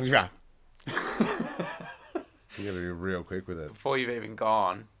 Are we back in a jiffy? You gotta be real quick with it. Before you've even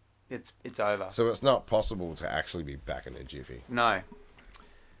gone, it's over. So it's not possible to actually be back in a jiffy. No.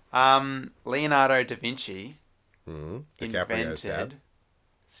 Leonardo da Vinci DiCaprio's dad. invented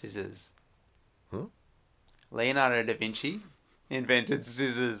scissors. Leonardo da Vinci invented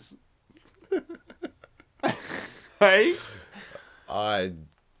scissors. Hey? I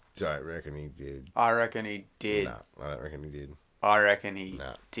don't reckon he did. I reckon he did. No, I don't reckon he did. I reckon he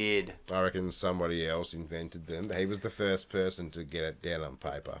No. did. I reckon somebody else invented them. He was the first person to get it down on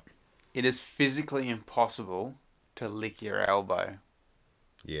paper. It is physically impossible to lick your elbow.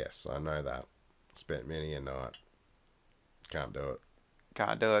 Yes, I know that. Spent many a night. Can't do it.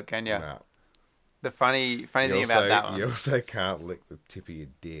 Can't do it, can you? No. The funny You thing also, about that one. you also can't lick the tip of your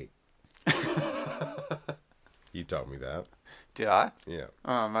dick. You told me that. Did I? Yeah.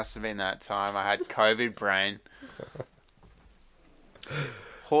 Oh, it must have been that time. I had COVID brain.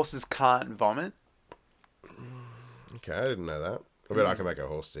 Horses can't vomit, Okay, I didn't know that. I bet I can make a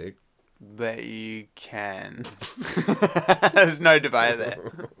horse sick. but you can. There's no debate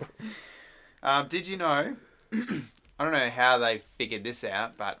there. Did you know? I don't know how they figured this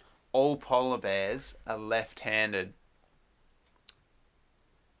out, but all polar bears are left-handed.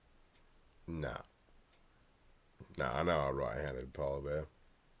 No. No, I know a right-handed polar bear.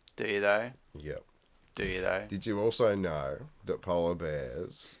 Do you though? Yep. Do you though? Did you also know that polar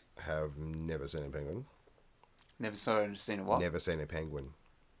bears have never seen a penguin? Never seen a what? Never seen a penguin.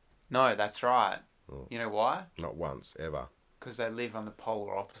 No, that's right. Oh. You know why? Not once, ever. Because they live on the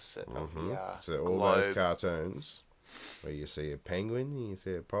polar opposite of the So all globe. those cartoons where you see a penguin and you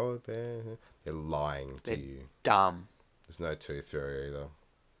see a polar bear, they're lying to They're you. dumb. There's no tooth fairy either.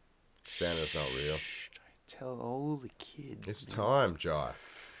 Santa's not real. Tell all the kids. It's time, Jai.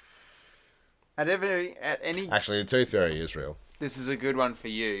 At any. Actually, the Tooth Fairy is real. This is a good one for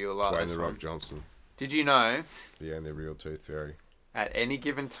you. You'll like Dwayne this the one. Rock Johnson, Did you know? the only real Tooth Fairy. At any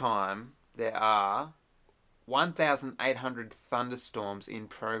given time, there are 1,800 thunderstorms in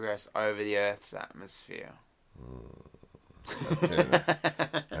progress over the Earth's atmosphere.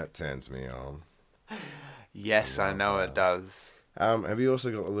 That turns me on. Yes, I know it does. Have you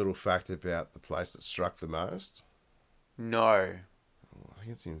also got a little fact about the place that struck the most? No. I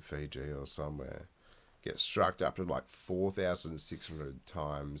think it's in Fiji or somewhere. Gets struck up to like 4,600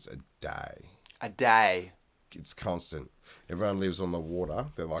 times a day. A day. It's constant. Everyone lives on the water.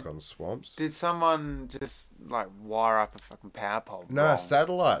 They're like on swamps. Did someone just like wire up a fucking power pole? No, wrong?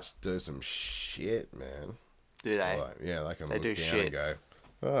 satellites do some shit, man. Do they? Like, yeah, they can They look do down shit. and go,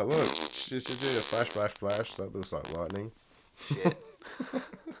 oh, look, should do a flash, flash, flash. That looks like lightning. Shit.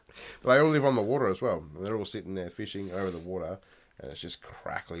 But they all live on the water as well. And they're all sitting there fishing over the water, and it's just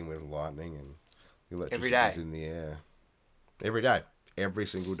crackling with lightning, and the Every electricity's day? in the air. Every day. Every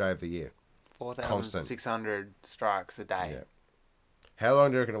single day of the year. 4,600 strikes a day. Yeah. How long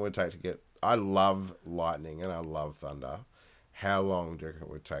do you reckon it would take to get... I love lightning and I love thunder. How long do you reckon it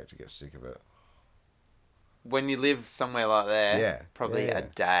would take to get sick of it? When you live somewhere like there, Yeah, probably yeah. a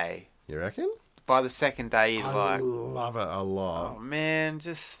day. You reckon? By the second day, you're I like, love it a lot. oh man,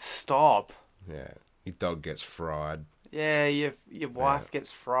 just stop. Yeah. Your dog gets fried. Yeah, your wife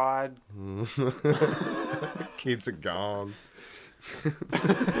gets fried. Kids are gone.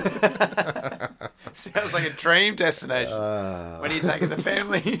 Sounds like a dream destination. When are you taking the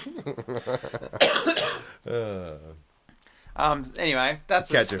family? Anyway,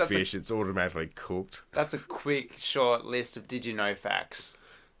 that's Catch a that's fish, it's automatically cooked. That's a quick, short list of did you know facts.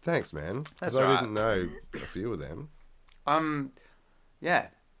 Thanks, man. That's Because I right. didn't know a few of them. Yeah.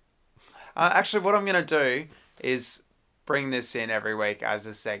 Actually, what I'm gonna do is bring this in every week as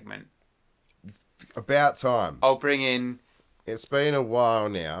a segment. About time. I'll bring in. It's been a while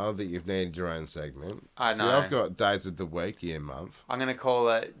now that you've needed your own segment. I See, know. I've got days of the week, year, month. I'm gonna call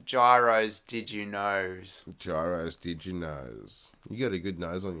it Gyro's Did You Knows. Gyros, did you knows? You got a good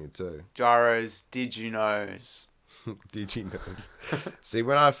nose on you too. Gyro's Did You Knows. Did you knows? See,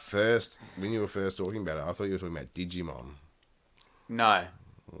 when you were first talking about it, I thought you were talking about Digimon, No.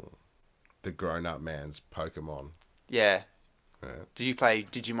 the grown-up man's Pokemon. Yeah. Yeah. Do you play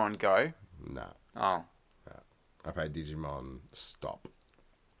Digimon Go? Nah, Oh. I play Digimon Stop.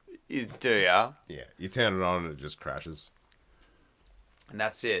 You do, yeah? Yeah, you turn it on and it just crashes. And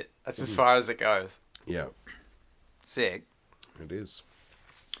that's it. That's as far as it goes. Yeah, Sick. it is.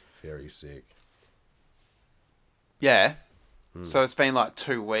 Very sick. Yeah. So it's been like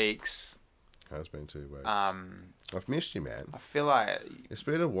 2 weeks. Has been 2 weeks. I've missed you, man. I feel like It's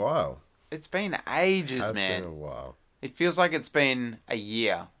been a while. it's been ages, Has man. been a while. It feels like it's been a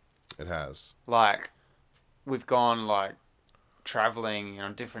year. It has. Like, we've gone, like, travelling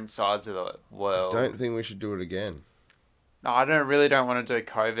on different sides of the world. Don't think we should do it again. No, I don't want to do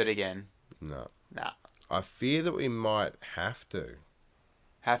COVID again. No. Nah. I fear that we might have to.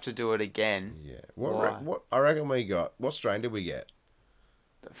 Have to do it again. Yeah. Why? What I reckon we got? What strain did we get?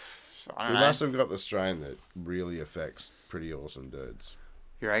 I We don't know. must have got the strain that really affects pretty awesome dudes.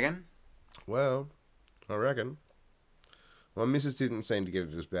 You reckon? Well, I reckon. My missus didn't seem to get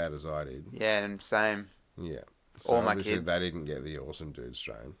it as bad as I did. Yeah, and same. Yeah. All my obviously kids. They didn't get the awesome dude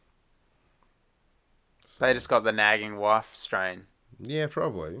strain. They just got the nagging wife strain. Yeah,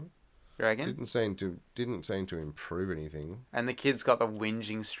 probably. You reckon? Didn't seem to improve anything. And the kids got the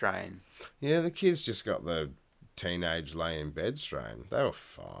whinging strain. Yeah, the kids just got the teenage lay in bed strain. They were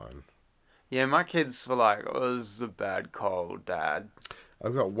fine. Yeah, my kids were like, oh, this is a bad cold, Dad.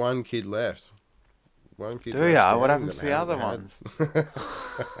 I've got one kid left. One kid Do left ya? now What happened that to the haven't other had. ones?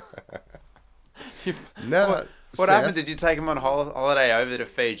 No. What Seth, happened? Did you take them on holiday over to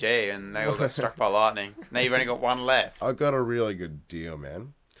Fiji and they all got struck by lightning? Now you've only got one left. I got a really good deal,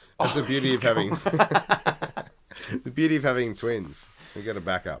 man. That's the beauty of having the beauty of having twins. We got a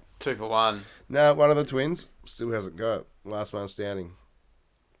backup. 2 for 1. No, one of the twins still hasn't got it. Last one standing.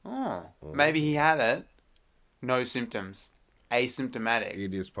 Oh, maybe he had it. No symptoms. Asymptomatic.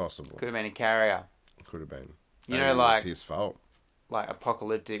 It is possible. Could have been a carrier. Could have been. You Maybe know, like- it's his fault. Like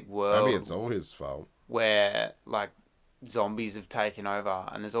apocalyptic world. Maybe it's all his fault. Where like zombies have taken over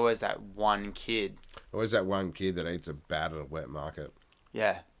and there's always that one kid. Always that one kid that eats a bat at a wet market.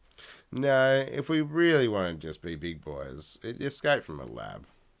 Yeah. No, if we really want to just be big boys, it escaped from a lab.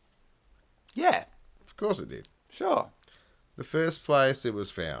 Yeah, Of course it did. sure. The first place it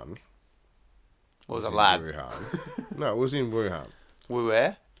was found Was a in lab. Wuhan. No, it was in Wuhan. We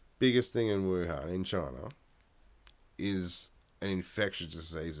were? biggest thing in Wuhan, in China, is an infectious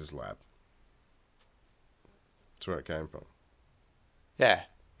diseases lab. That's where it came from. Yeah.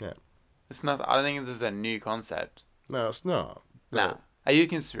 Yeah. It's not. I don't think this is a new concept. No, it's not. Nah. Are you a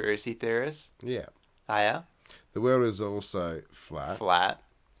conspiracy theorist? Yeah. Are ya? The world is also flat. Flat?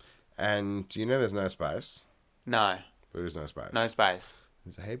 And do you know there's no space? No. There is no space. No space.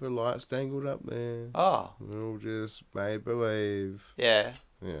 There's a heap of lights dangled up there. Oh. We'll just made believe. Yeah.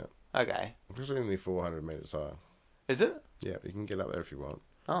 Yeah. Okay. It's only 400 metres high. Is it? Yeah, you can get up there if you want.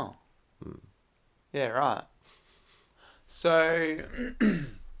 Oh. Yeah, right. So...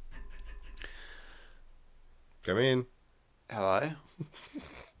 Come in. Hello.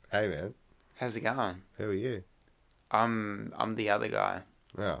 Hey, man. How's it going? Who are you? I'm the other guy.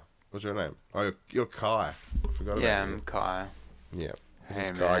 Oh, what's your name? Oh, you're Kai. I forgot about Yeah, you. I'm Kai. Yeah. This Hey,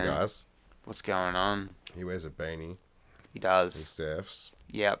 is Kai, man. guys. What's going on? He wears a beanie. He He does. surfs.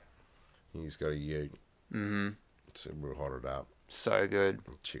 Yep. He's got a ute. Mm-hmm. It's real hotted up. So good.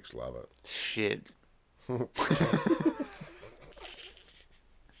 Chicks love it. Shit.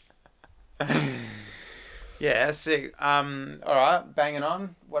 Yeah, sick. Alright, banging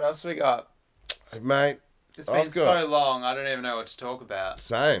on. What else we got? Hey, mate, It's been I've got- so long, I don't even know what to talk about.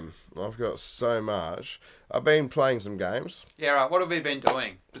 same. I've got so much. I've been playing some games. Yeah, right. What have we been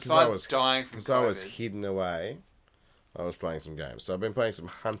doing? Besides dying from Because COVID. I was hidden away, I was playing some games. So I've been playing some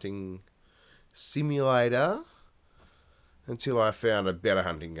hunting simulator until I found a better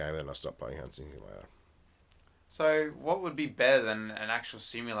hunting game, and I stopped playing hunting simulator. So, what would be better than an actual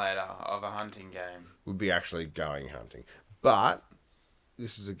simulator of a hunting game? Would be actually going hunting. But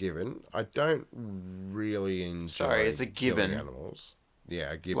this is a given. I don't really enjoy Sorry, it's a killing gibbon. animals.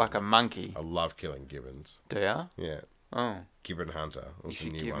 Yeah, a gibbon. Like a monkey. I love killing gibbons. Do ya? Yeah. Oh. Gibbon hunter. You That's a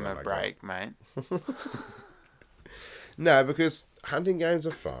should new give one him that a I got. break, mate. No, because hunting games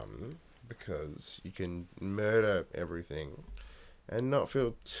are fun because you can murder everything and not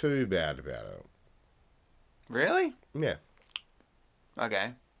feel too bad about it. Really? Yeah.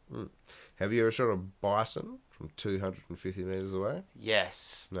 Okay. Have you ever shot a bison from 250 metres away?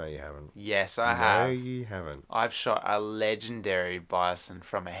 Yes. No, you haven't. Yes, I No, have. you haven't. I've shot a legendary bison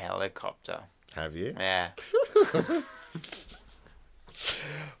from a helicopter. Have you? Yeah.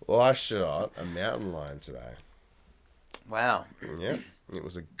 Well, I shot a mountain lion today. Wow. Yeah. It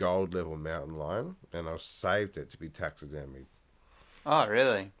was a gold level mountain lion, and I've saved it to be taxidermied. Oh,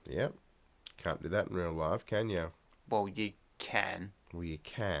 really? Yep. Can't do that in real life, can you? Well, you can. Well, you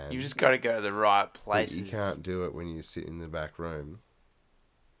can. You just got to go to the right But places. you can't do it when you sit in the back room.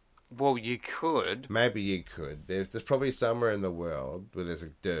 Well, you could. Maybe you could. There's probably somewhere in the world where there's a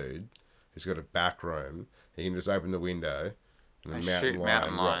dude who's got a back room. He can just open the window, and They the mountain shoot lion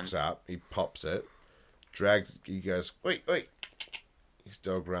mountain rocks lions. up. He pops it, he goes, oi, oi. His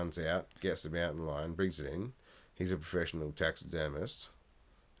dog runs out, gets the mountain lion, brings it in. He's a professional taxidermist,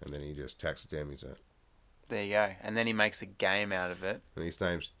 and then he just taxidermies it. There you go. And then he makes a game out of it. And his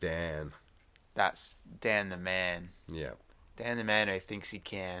name's Dan. That's Dan the man. Yeah. Dan the man who thinks he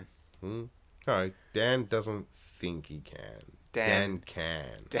can. No, Dan doesn't think he can. Dan can.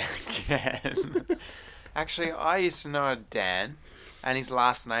 Dan can. Actually, I used to know a Dan, and his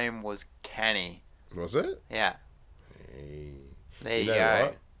last name was Canny. Was it? Yeah. Hey. There you know go.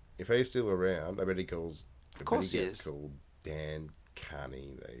 what? If he's still around, I bet he calls. Of course he gets is. called Dan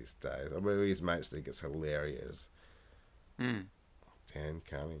Cunny these days. I bet his mates think it's hilarious. Mm. Dan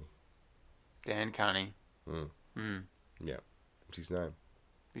Cunny. Dan Cunny. Yeah. What's his name?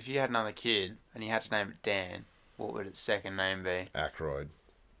 If you had another kid and you had to name it Dan, what would its second name be? Aykroyd.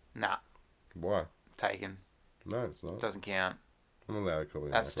 Nah, Why? taken. No, it's not. Doesn't count. I'm allowed to call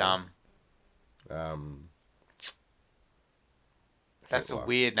him That's Aykroyd. dumb. That's Hitler. a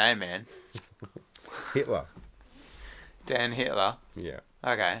weird name, man. Hitler. Dan Hitler. Yeah.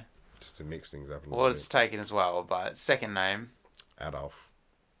 Okay. Just to mix things up a little Well, bit. it's taken as well, but second name, Adolf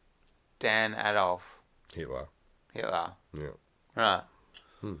Dan Adolf Hitler. Hitler. Yeah. Right.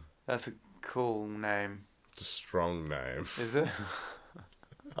 That's a cool name. It's a strong name. Is it?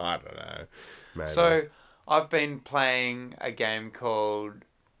 I don't know. Maybe. So, I've been playing a game called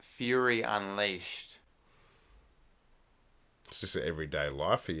Fury Unleashed. It's just an everyday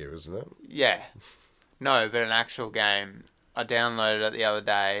life for you, isn't it? Yeah. No, but an actual game. I downloaded it the other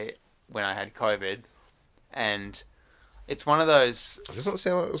day when I had COVID, and it's one of those. It doesn't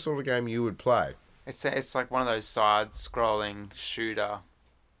sound like the sort of game you would play. It's like one of those side-scrolling shooter.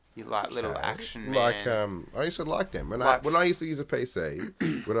 You like little Okay. action Like man. I used to like them when Like- I used to use a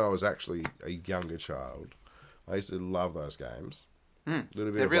PC when I was actually a younger child. I used to love those games. Little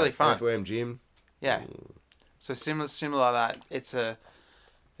bit They're of really like fun. FM Gym. Yeah. So similar that. It's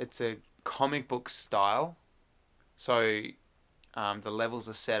It's a comic book style. So the levels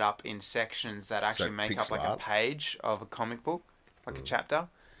are set up in sections that actually make up pixel like art. a page of a comic book, like a chapter.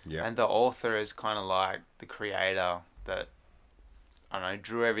 Yeah. And the author is kind of like the creator that, I don't know,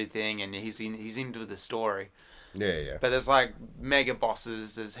 drew everything, and he's into the story. Yeah. But there's like mega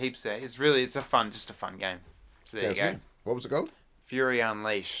bosses. There's heaps there. It's a fun game. So there Sounds you go. good. What was it called? Fury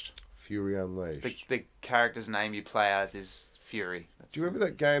Unleashed. Fury Unleashed. The character's name you play as is Fury. Do you remember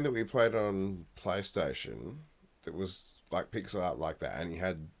that game that we played on PlayStation that was like pixel art like that, and you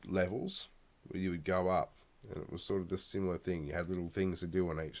had levels where you would go up, and it was sort of the similar thing. You had little things to do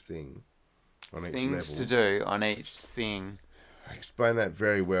on each thing, on each Things level. to do on each thing. I explained that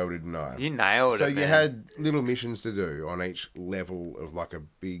very well, didn't I? You nailed So it, you man. had little missions to do on each level of like a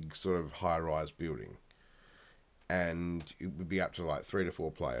big sort of high-rise building. And it would be up to like 3 to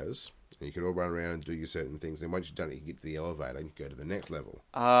 4 players. And you could all run around and do your certain things. Then once you've done it, you get to the elevator and you go to the next level.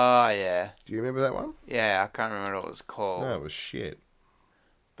 Oh, yeah. Do you remember that one? Yeah, I can't remember what it was called. No, it was shit.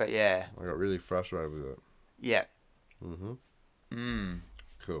 But yeah. I got really frustrated with it. Yeah. Mm-hmm.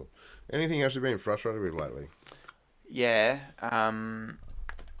 Cool. Anything else you've been frustrated with lately? Yeah.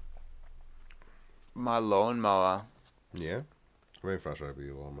 My lawnmower. Yeah? I've been frustrated with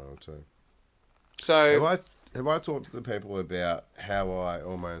your lawnmower too. So... Have I talked to the people about how I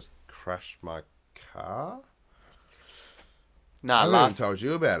almost crashed my car? No, I haven't even told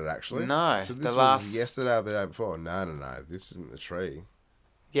you about it, actually. No. So this was yesterday or the day before. No. This isn't the tree.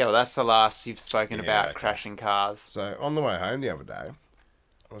 Yeah, well, that's the last you've spoken Yeah, about okay. crashing cars. So on the way home the other day,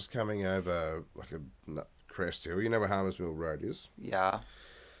 I was coming over like a crest hill. You know where Harmers Mill Road is? Yeah.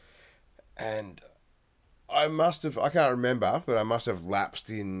 And I can't remember, but I must have lapsed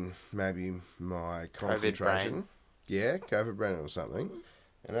in maybe my concentration. brain. Yeah, COVID brain or something.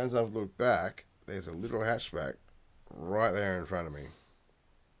 And as I've looked back, there's a little hatchback right there in front of me.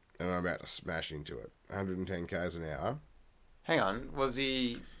 And I'm about to smash into it. 110 k's an hour. Hang on, was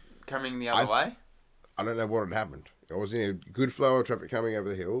he coming the other way? I don't know what had happened. I was in a good flow of traffic coming over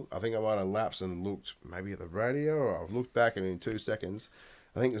the hill. I think I might have lapsed and looked maybe at the radio, or I've looked back and in 2 seconds,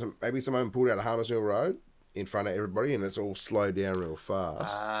 I think maybe someone pulled out of Harmers Mill Road in front of everybody, and it's all slowed down real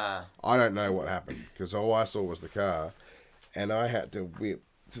fast. I don't know what happened, because all I saw was the car, and I had to whip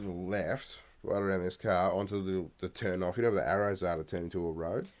to the left, right around this car, onto the turn off. You know where the arrows are to turn into a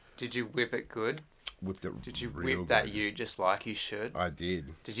road? Did you whip it good? Whipped it. Did you real whip that good. you just like you should? I did.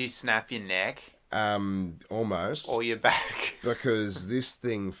 Did you snap your neck? Almost. Or your back? Because this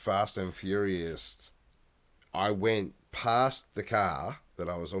thing, Fast and Furious, I went past the car that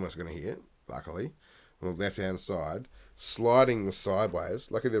I was almost going to hit, luckily, on the left-hand side, sliding sideways.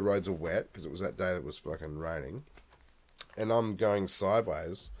 Luckily the roads are wet, because it was that day that it was fucking raining. And I'm going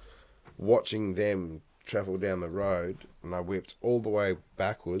sideways, watching them travel down the road, and I whipped all the way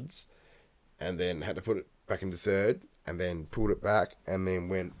backwards, and then had to put it back into third, and then pulled it back, and then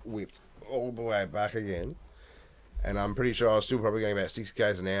whipped all the way back again. And I'm pretty sure I was still probably going about 6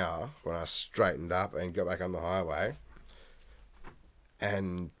 k's an hour when I straightened up and got back on the highway.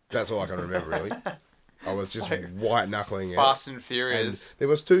 And that's all I can remember, really. I was just like white knuckling it. Fast and And Furious. there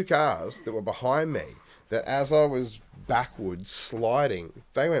was 2 cars that were behind me that, as I was backwards sliding,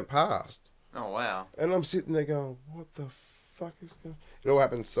 they went past. Oh, wow. And I'm sitting there going, what the fuck is going on? It all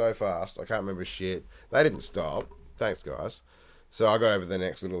happened so fast, I can't remember shit. They didn't stop. Thanks, guys. So I got over the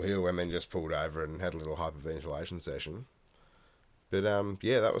next little hill and then just pulled over and had a little hyperventilation session. But,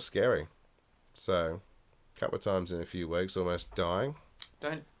 yeah, that was scary. So, a couple of times in a few weeks, almost dying.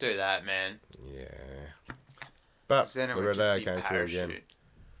 Don't do that, man. Yeah. But 'Cause then it the would red just day be came through again. parachute.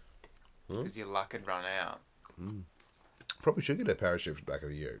 Because your luck had run out. Probably should get a parachute for the back of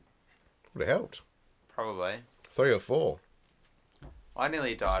the ute. Would have helped. Probably. 3 or 4. I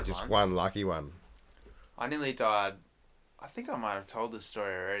nearly died Just once. one lucky one. I nearly died. I think I might have told this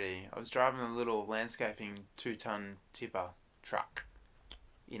story already. I was driving a little landscaping 2-ton tipper truck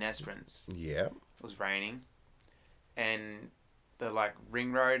in Esperance. Yeah. It was raining. And the like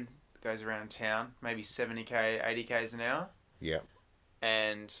ring road that goes around town, maybe 70k, 80 k's an hour. Yeah.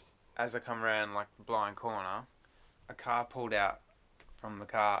 And as I come around like the blind corner, a car pulled out from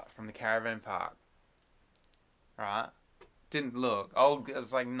the caravan park. Right? Didn't look. It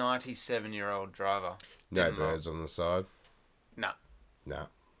was like 97-year-old driver. No Didn't look. birds on the side. No. No.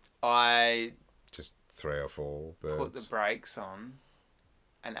 I Just 3 or 4 birds. put the brakes on,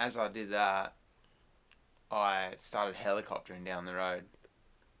 and as I did that, I started helicoptering down the road.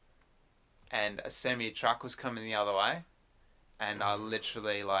 And a semi-truck was coming the other way, and I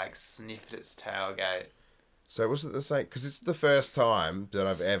literally like sniffed its tailgate. So was it the same? Because it's the first time that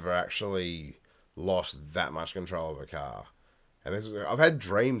I've ever actually lost that much control of a car. And I've had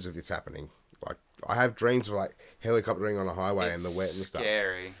dreams of this happening. Like, I have dreams of, like, helicoptering on a highway in the wet and stuff. It's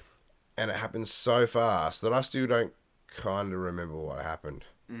scary. And it happened so fast that I still don't kind of remember what happened.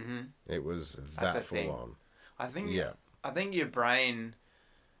 Mm-hmm. It was That's that a thing. full on. I think Yeah. I think your brain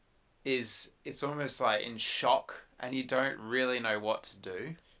it's almost like in shock and you don't really know what to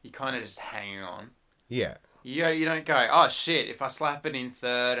do. You're kind of just hanging on. Yeah. You don't go, oh shit, if I slap it in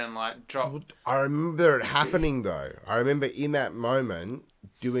third and like drop... Well, I remember it happening, though. I remember in that moment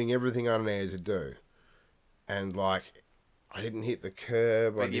doing everything I needed to do. And, like, I didn't hit the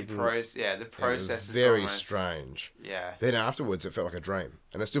curb. But the process it was is very almost... strange. Yeah. Then afterwards, it felt like a dream.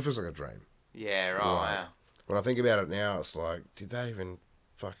 And it still feels like a dream. Yeah, right. Like, Wow. when I think about it now, it's like, did that even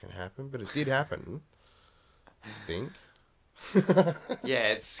fucking happen? But it did happen. I think. Yeah,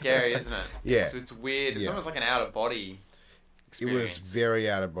 it's scary, isn't it? Yeah. It's weird. It's Yeah. almost like an out-of-body It experience. was very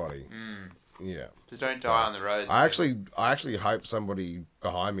out of body. Mm. Yeah. Just don't die on the road. I actually hope somebody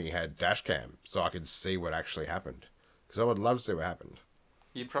behind me had dash cam so I could see what actually happened. Because I would love to see what happened.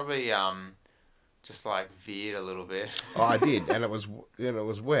 You probably just like veered a little bit. Oh, I did, and it was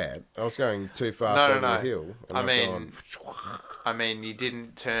wet. I was going too fast over the hill. And I mean, you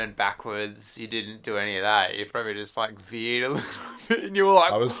didn't turn backwards. You didn't do any of that. You probably just like veered a little bit, and you were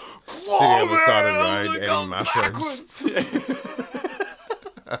like, I was sitting on the side of the road eating mushrooms.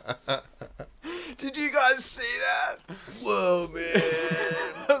 Did you guys see that? Whoa, man!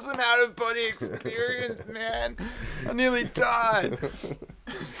 That was an out of body experience, man. I nearly died.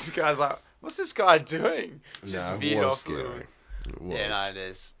 This guy's like, what's this guy doing? Just veered off a little bit. Yeah, no, it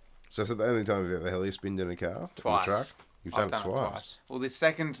is. So that's the only time you've ever heli-spinned in a car? Twice. In a truck? You've done it twice. Well,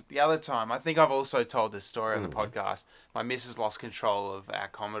 the other time, I think I've also told this story on the podcast. My missus lost control of our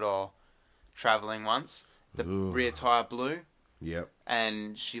Commodore travelling once. The rear tyre blew. Yep.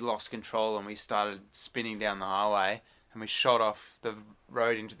 And she lost control and we started spinning down the highway and we shot off the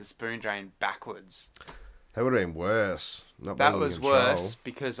road into the spoon drain backwards. That would have been worse. That was worse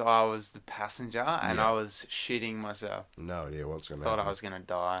because I was the passenger and I was shitting myself. No idea what's going to happen. Thought I was going to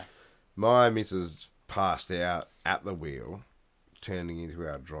die. My missus passed out at the wheel, turning into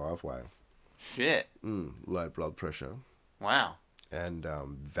our driveway. Shit. Low blood pressure. Wow. And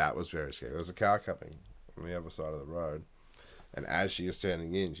that was very scary. There was a car coming on the other side of the road. And as she was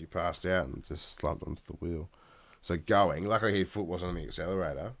turning in, she passed out and just slumped onto the wheel. So luckily her foot wasn't on the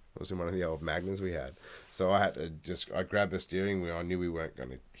accelerator. It was in one of the old Magnums we had. So I had to I grabbed the steering wheel. I knew we weren't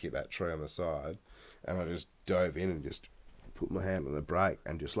going to hit that tree on the side. And I just dove in and just put my hand on the brake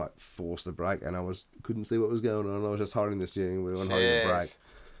and just like forced the brake. And couldn't see what was going on. I was just holding the steering wheel and holding the brake.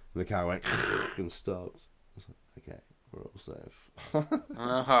 And the car went and stopped. I was like, okay, we're all safe.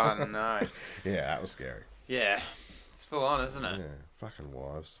 Oh, no. Yeah, that was scary. Yeah. It's full on, isn't it? Yeah, fucking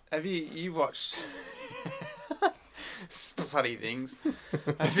wives. Have you watched bloody things?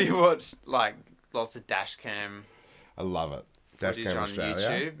 Have you watched like lots of dash cam? I love it. Dash footage cam on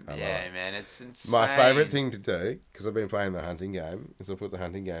Australia. YouTube? Yeah, man, it's insane. My favourite thing to do, because I've been playing the hunting game, is I'll put the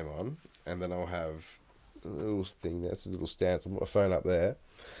hunting game on, and then I'll have a little thing. That's a little stance. I'll put my phone up there,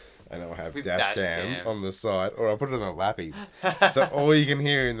 and I'll have dash cam on the side, or I'll put it on a lappy. So all you can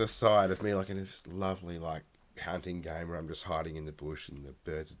hear in the side of me, like in this lovely like hunting game where I'm just hiding in the bush and the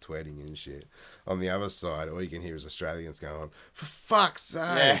birds are tweeting and shit. On the other side, all you can hear is Australians going, "For fuck's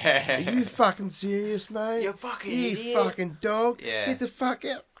sake, are you fucking serious, mate? You fucking you idiot. fucking dog! Yeah. Get the fuck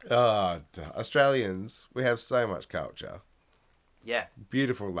out!" Oh, Australians, we have so much culture. Yeah,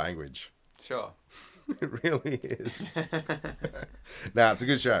 Beautiful language. sure. It really is. No, it's a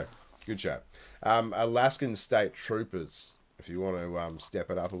good show. Good show. Alaskan State Troopers. If you want to step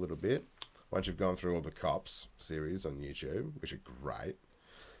it up a little bit. Once you've gone through all the Cops series on YouTube, which are great,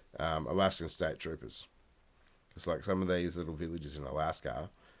 Alaskan State Troopers. It's like some of these little villages in Alaska,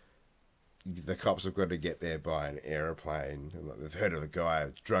 the cops have got to get there by an aeroplane. And like, they've heard of a guy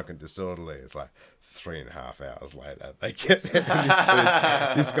drunk and disorderly. It's like 3.5 hours later, they get there.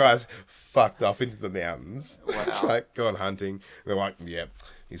 And this guy's fucked off into the mountains, like gone hunting. They're like, "Yep,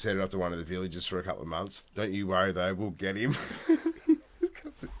 he's headed up to one of the villages for a couple of months. Don't you worry though, we'll get him."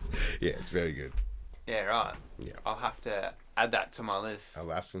 Yeah, it's very good. Yeah, right. Yeah. I'll have to add that to my list.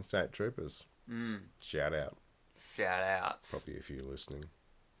 Alaskan State Troopers. Shout out. Shout outs. Probably if you're listening.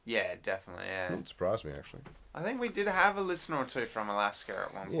 Yeah, definitely, yeah. Wouldn't surprise me, actually. I think we did have a listener or two from Alaska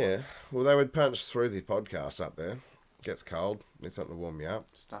at one point. Yeah. Well, they would punch through the podcast up there. Gets cold. Need something to warm you up.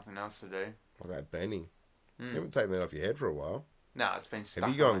 There's nothing else to do. Like that beanie. You haven't taken that off your head for a while. No, it's been stuck.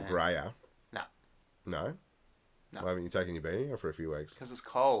 Have you gone on my head. grayer? No. No? No. Why haven't you taken your beanie off for a few weeks? Because it's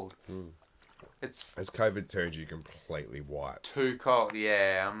cold. It's Has COVID turned you completely white? too cold.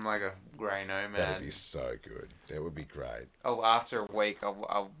 Yeah, I'm like a grey nomad. That'd be so good. That would be great. Oh, after a week,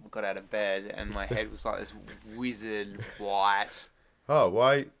 I got out of bed and my head was like this wizard white. Oh,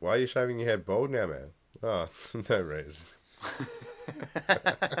 why are you shaving your head bald now, man? Oh, no reason.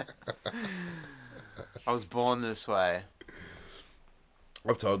 I was born this way.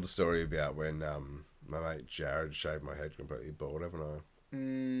 I've told the story about when my mate Jared shaved my head completely bald, haven't I?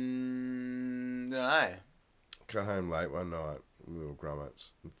 No. Got home late one night, little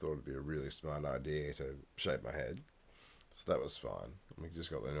grummets, and thought it'd be a really smart idea to shave my head. So that was fine. We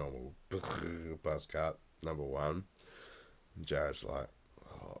just got the normal buzz cut, number one. And Jared's like,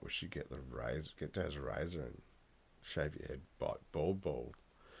 oh, we should get Dad's razor and shave your head bald.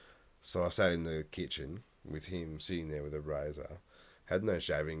 So I sat in the kitchen with him sitting there with a razor. Had no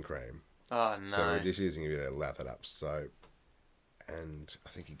shaving cream. Oh, no. So we're just using a bit of lathered up soap. And I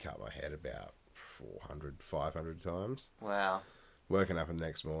think he cut my head about 400, 500 times. Wow. Woken up the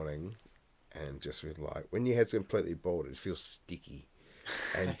next morning and just with like, when your head's completely bald, it feels sticky.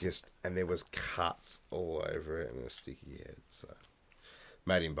 And there was cuts all over it and a sticky head. So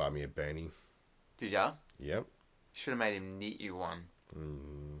made him buy me a beanie. Did ya? Yep. Should have made him knit you one.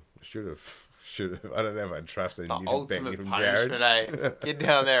 Should have. I don't know if I trusted The you to ultimate beanie from punishment, Jared. eh? Get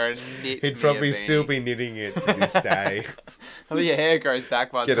down there and knit He'd me probably a still beanie. be knitting it to this day. I think your hair grows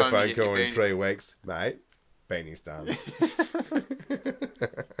back by the Get a time phone you get call your in beanie. 3 weeks. Mate, beanie's done.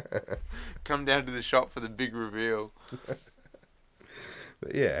 Come down to the shop for the big reveal.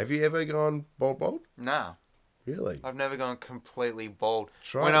 But yeah, have you ever gone bald? Nah. Really? I've never gone completely bald.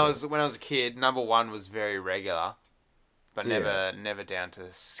 Try when it. I was a kid, number one was very regular, but Yeah. never down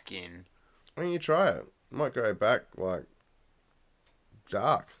to skin. Why don't you try it? Might go back, like,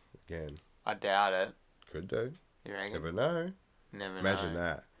 dark again. I doubt it. Could do. You reckon? Never know. Never Imagine know.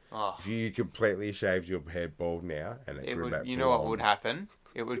 that. Oh, If you completely shaved your hair bald now and it, it grew back would. You know what blonde. would happen?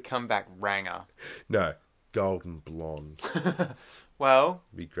 It would come back ranger. No, golden blonde. Well,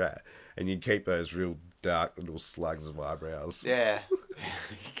 Be great. And you'd keep those real dark little slugs of eyebrows. yeah,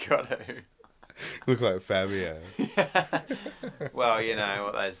 you got to. Look like Fabio. Well, you know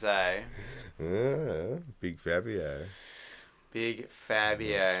what they say. Big Fabio. Big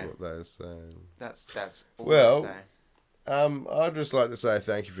Fabio. That's what they say. That's all Well, they say. I'd just like to say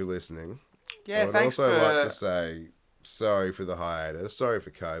thank you for listening. Yeah, I'd thanks also for. like to say sorry for the hiatus. Sorry for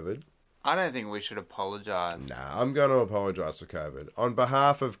COVID. I don't think we should apologise. Nah, I'm going to apologise for COVID. On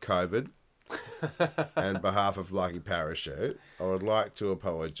behalf of COVID and behalf of Lucky Parachute, I would like to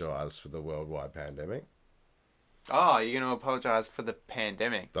apologise for the worldwide pandemic. Oh, you're going to apologise for the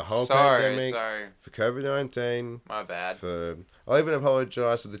pandemic. The whole sorry, pandemic. Sorry, For COVID-19. my bad. I'll even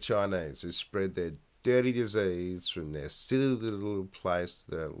apologise to the Chinese who spread their dirty disease from their silly little place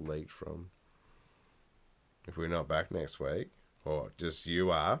that it leaked from. If we're not back next week, or just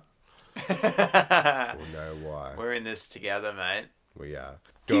you are, we'll know why. We're in this together, mate. We are.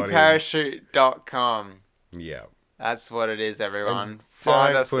 Got him. Keyparachute.com. Yeah. That's what it is, everyone. And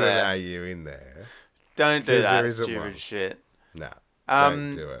Find don't us put there. an AU in there. Don't do 'cause that there isn't stupid one. shit. Nah.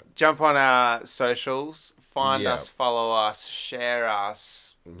 Don't do it. Jump on our socials. Find Yep. us, follow us, share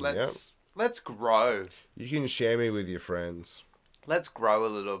us. Let's grow. You can share me with your friends. Let's grow a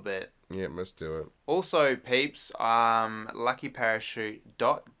little bit. Yep, let's do it. Also, peeps,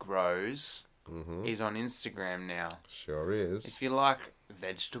 luckyparachute.grows is on Instagram now. Sure is. If you like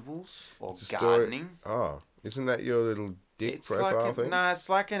vegetables or It's a story- gardening, Oh, isn't that your little dick it's profile like thing? no, it's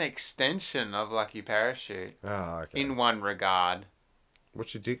like an extension of Lucky Parachute Ah, okay. in one regard.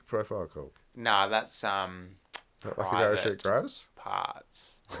 What's your dick profile called? Nah, that's Not Lucky private Parachute Grows?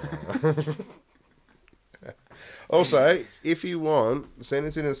 parts. Also, if you want, send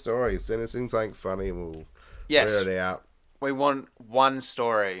us in a story. Send us in something funny and we'll Yes, read it out. we want one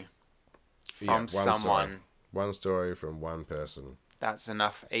story from Yeah, one someone. story. One story from one person. That's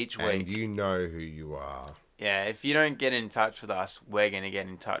enough each week. And you know who you are. Yeah, if you don't get in touch with us, we're going to get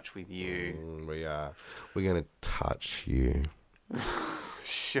in touch with you. We are. We're going to touch you.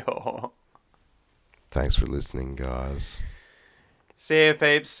 Sure. Thanks for listening, guys. See you,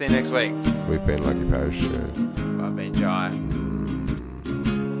 peeps. See you next week. We've been Lucky Parachute. I've been Jai.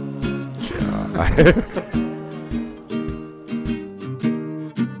 Ciao.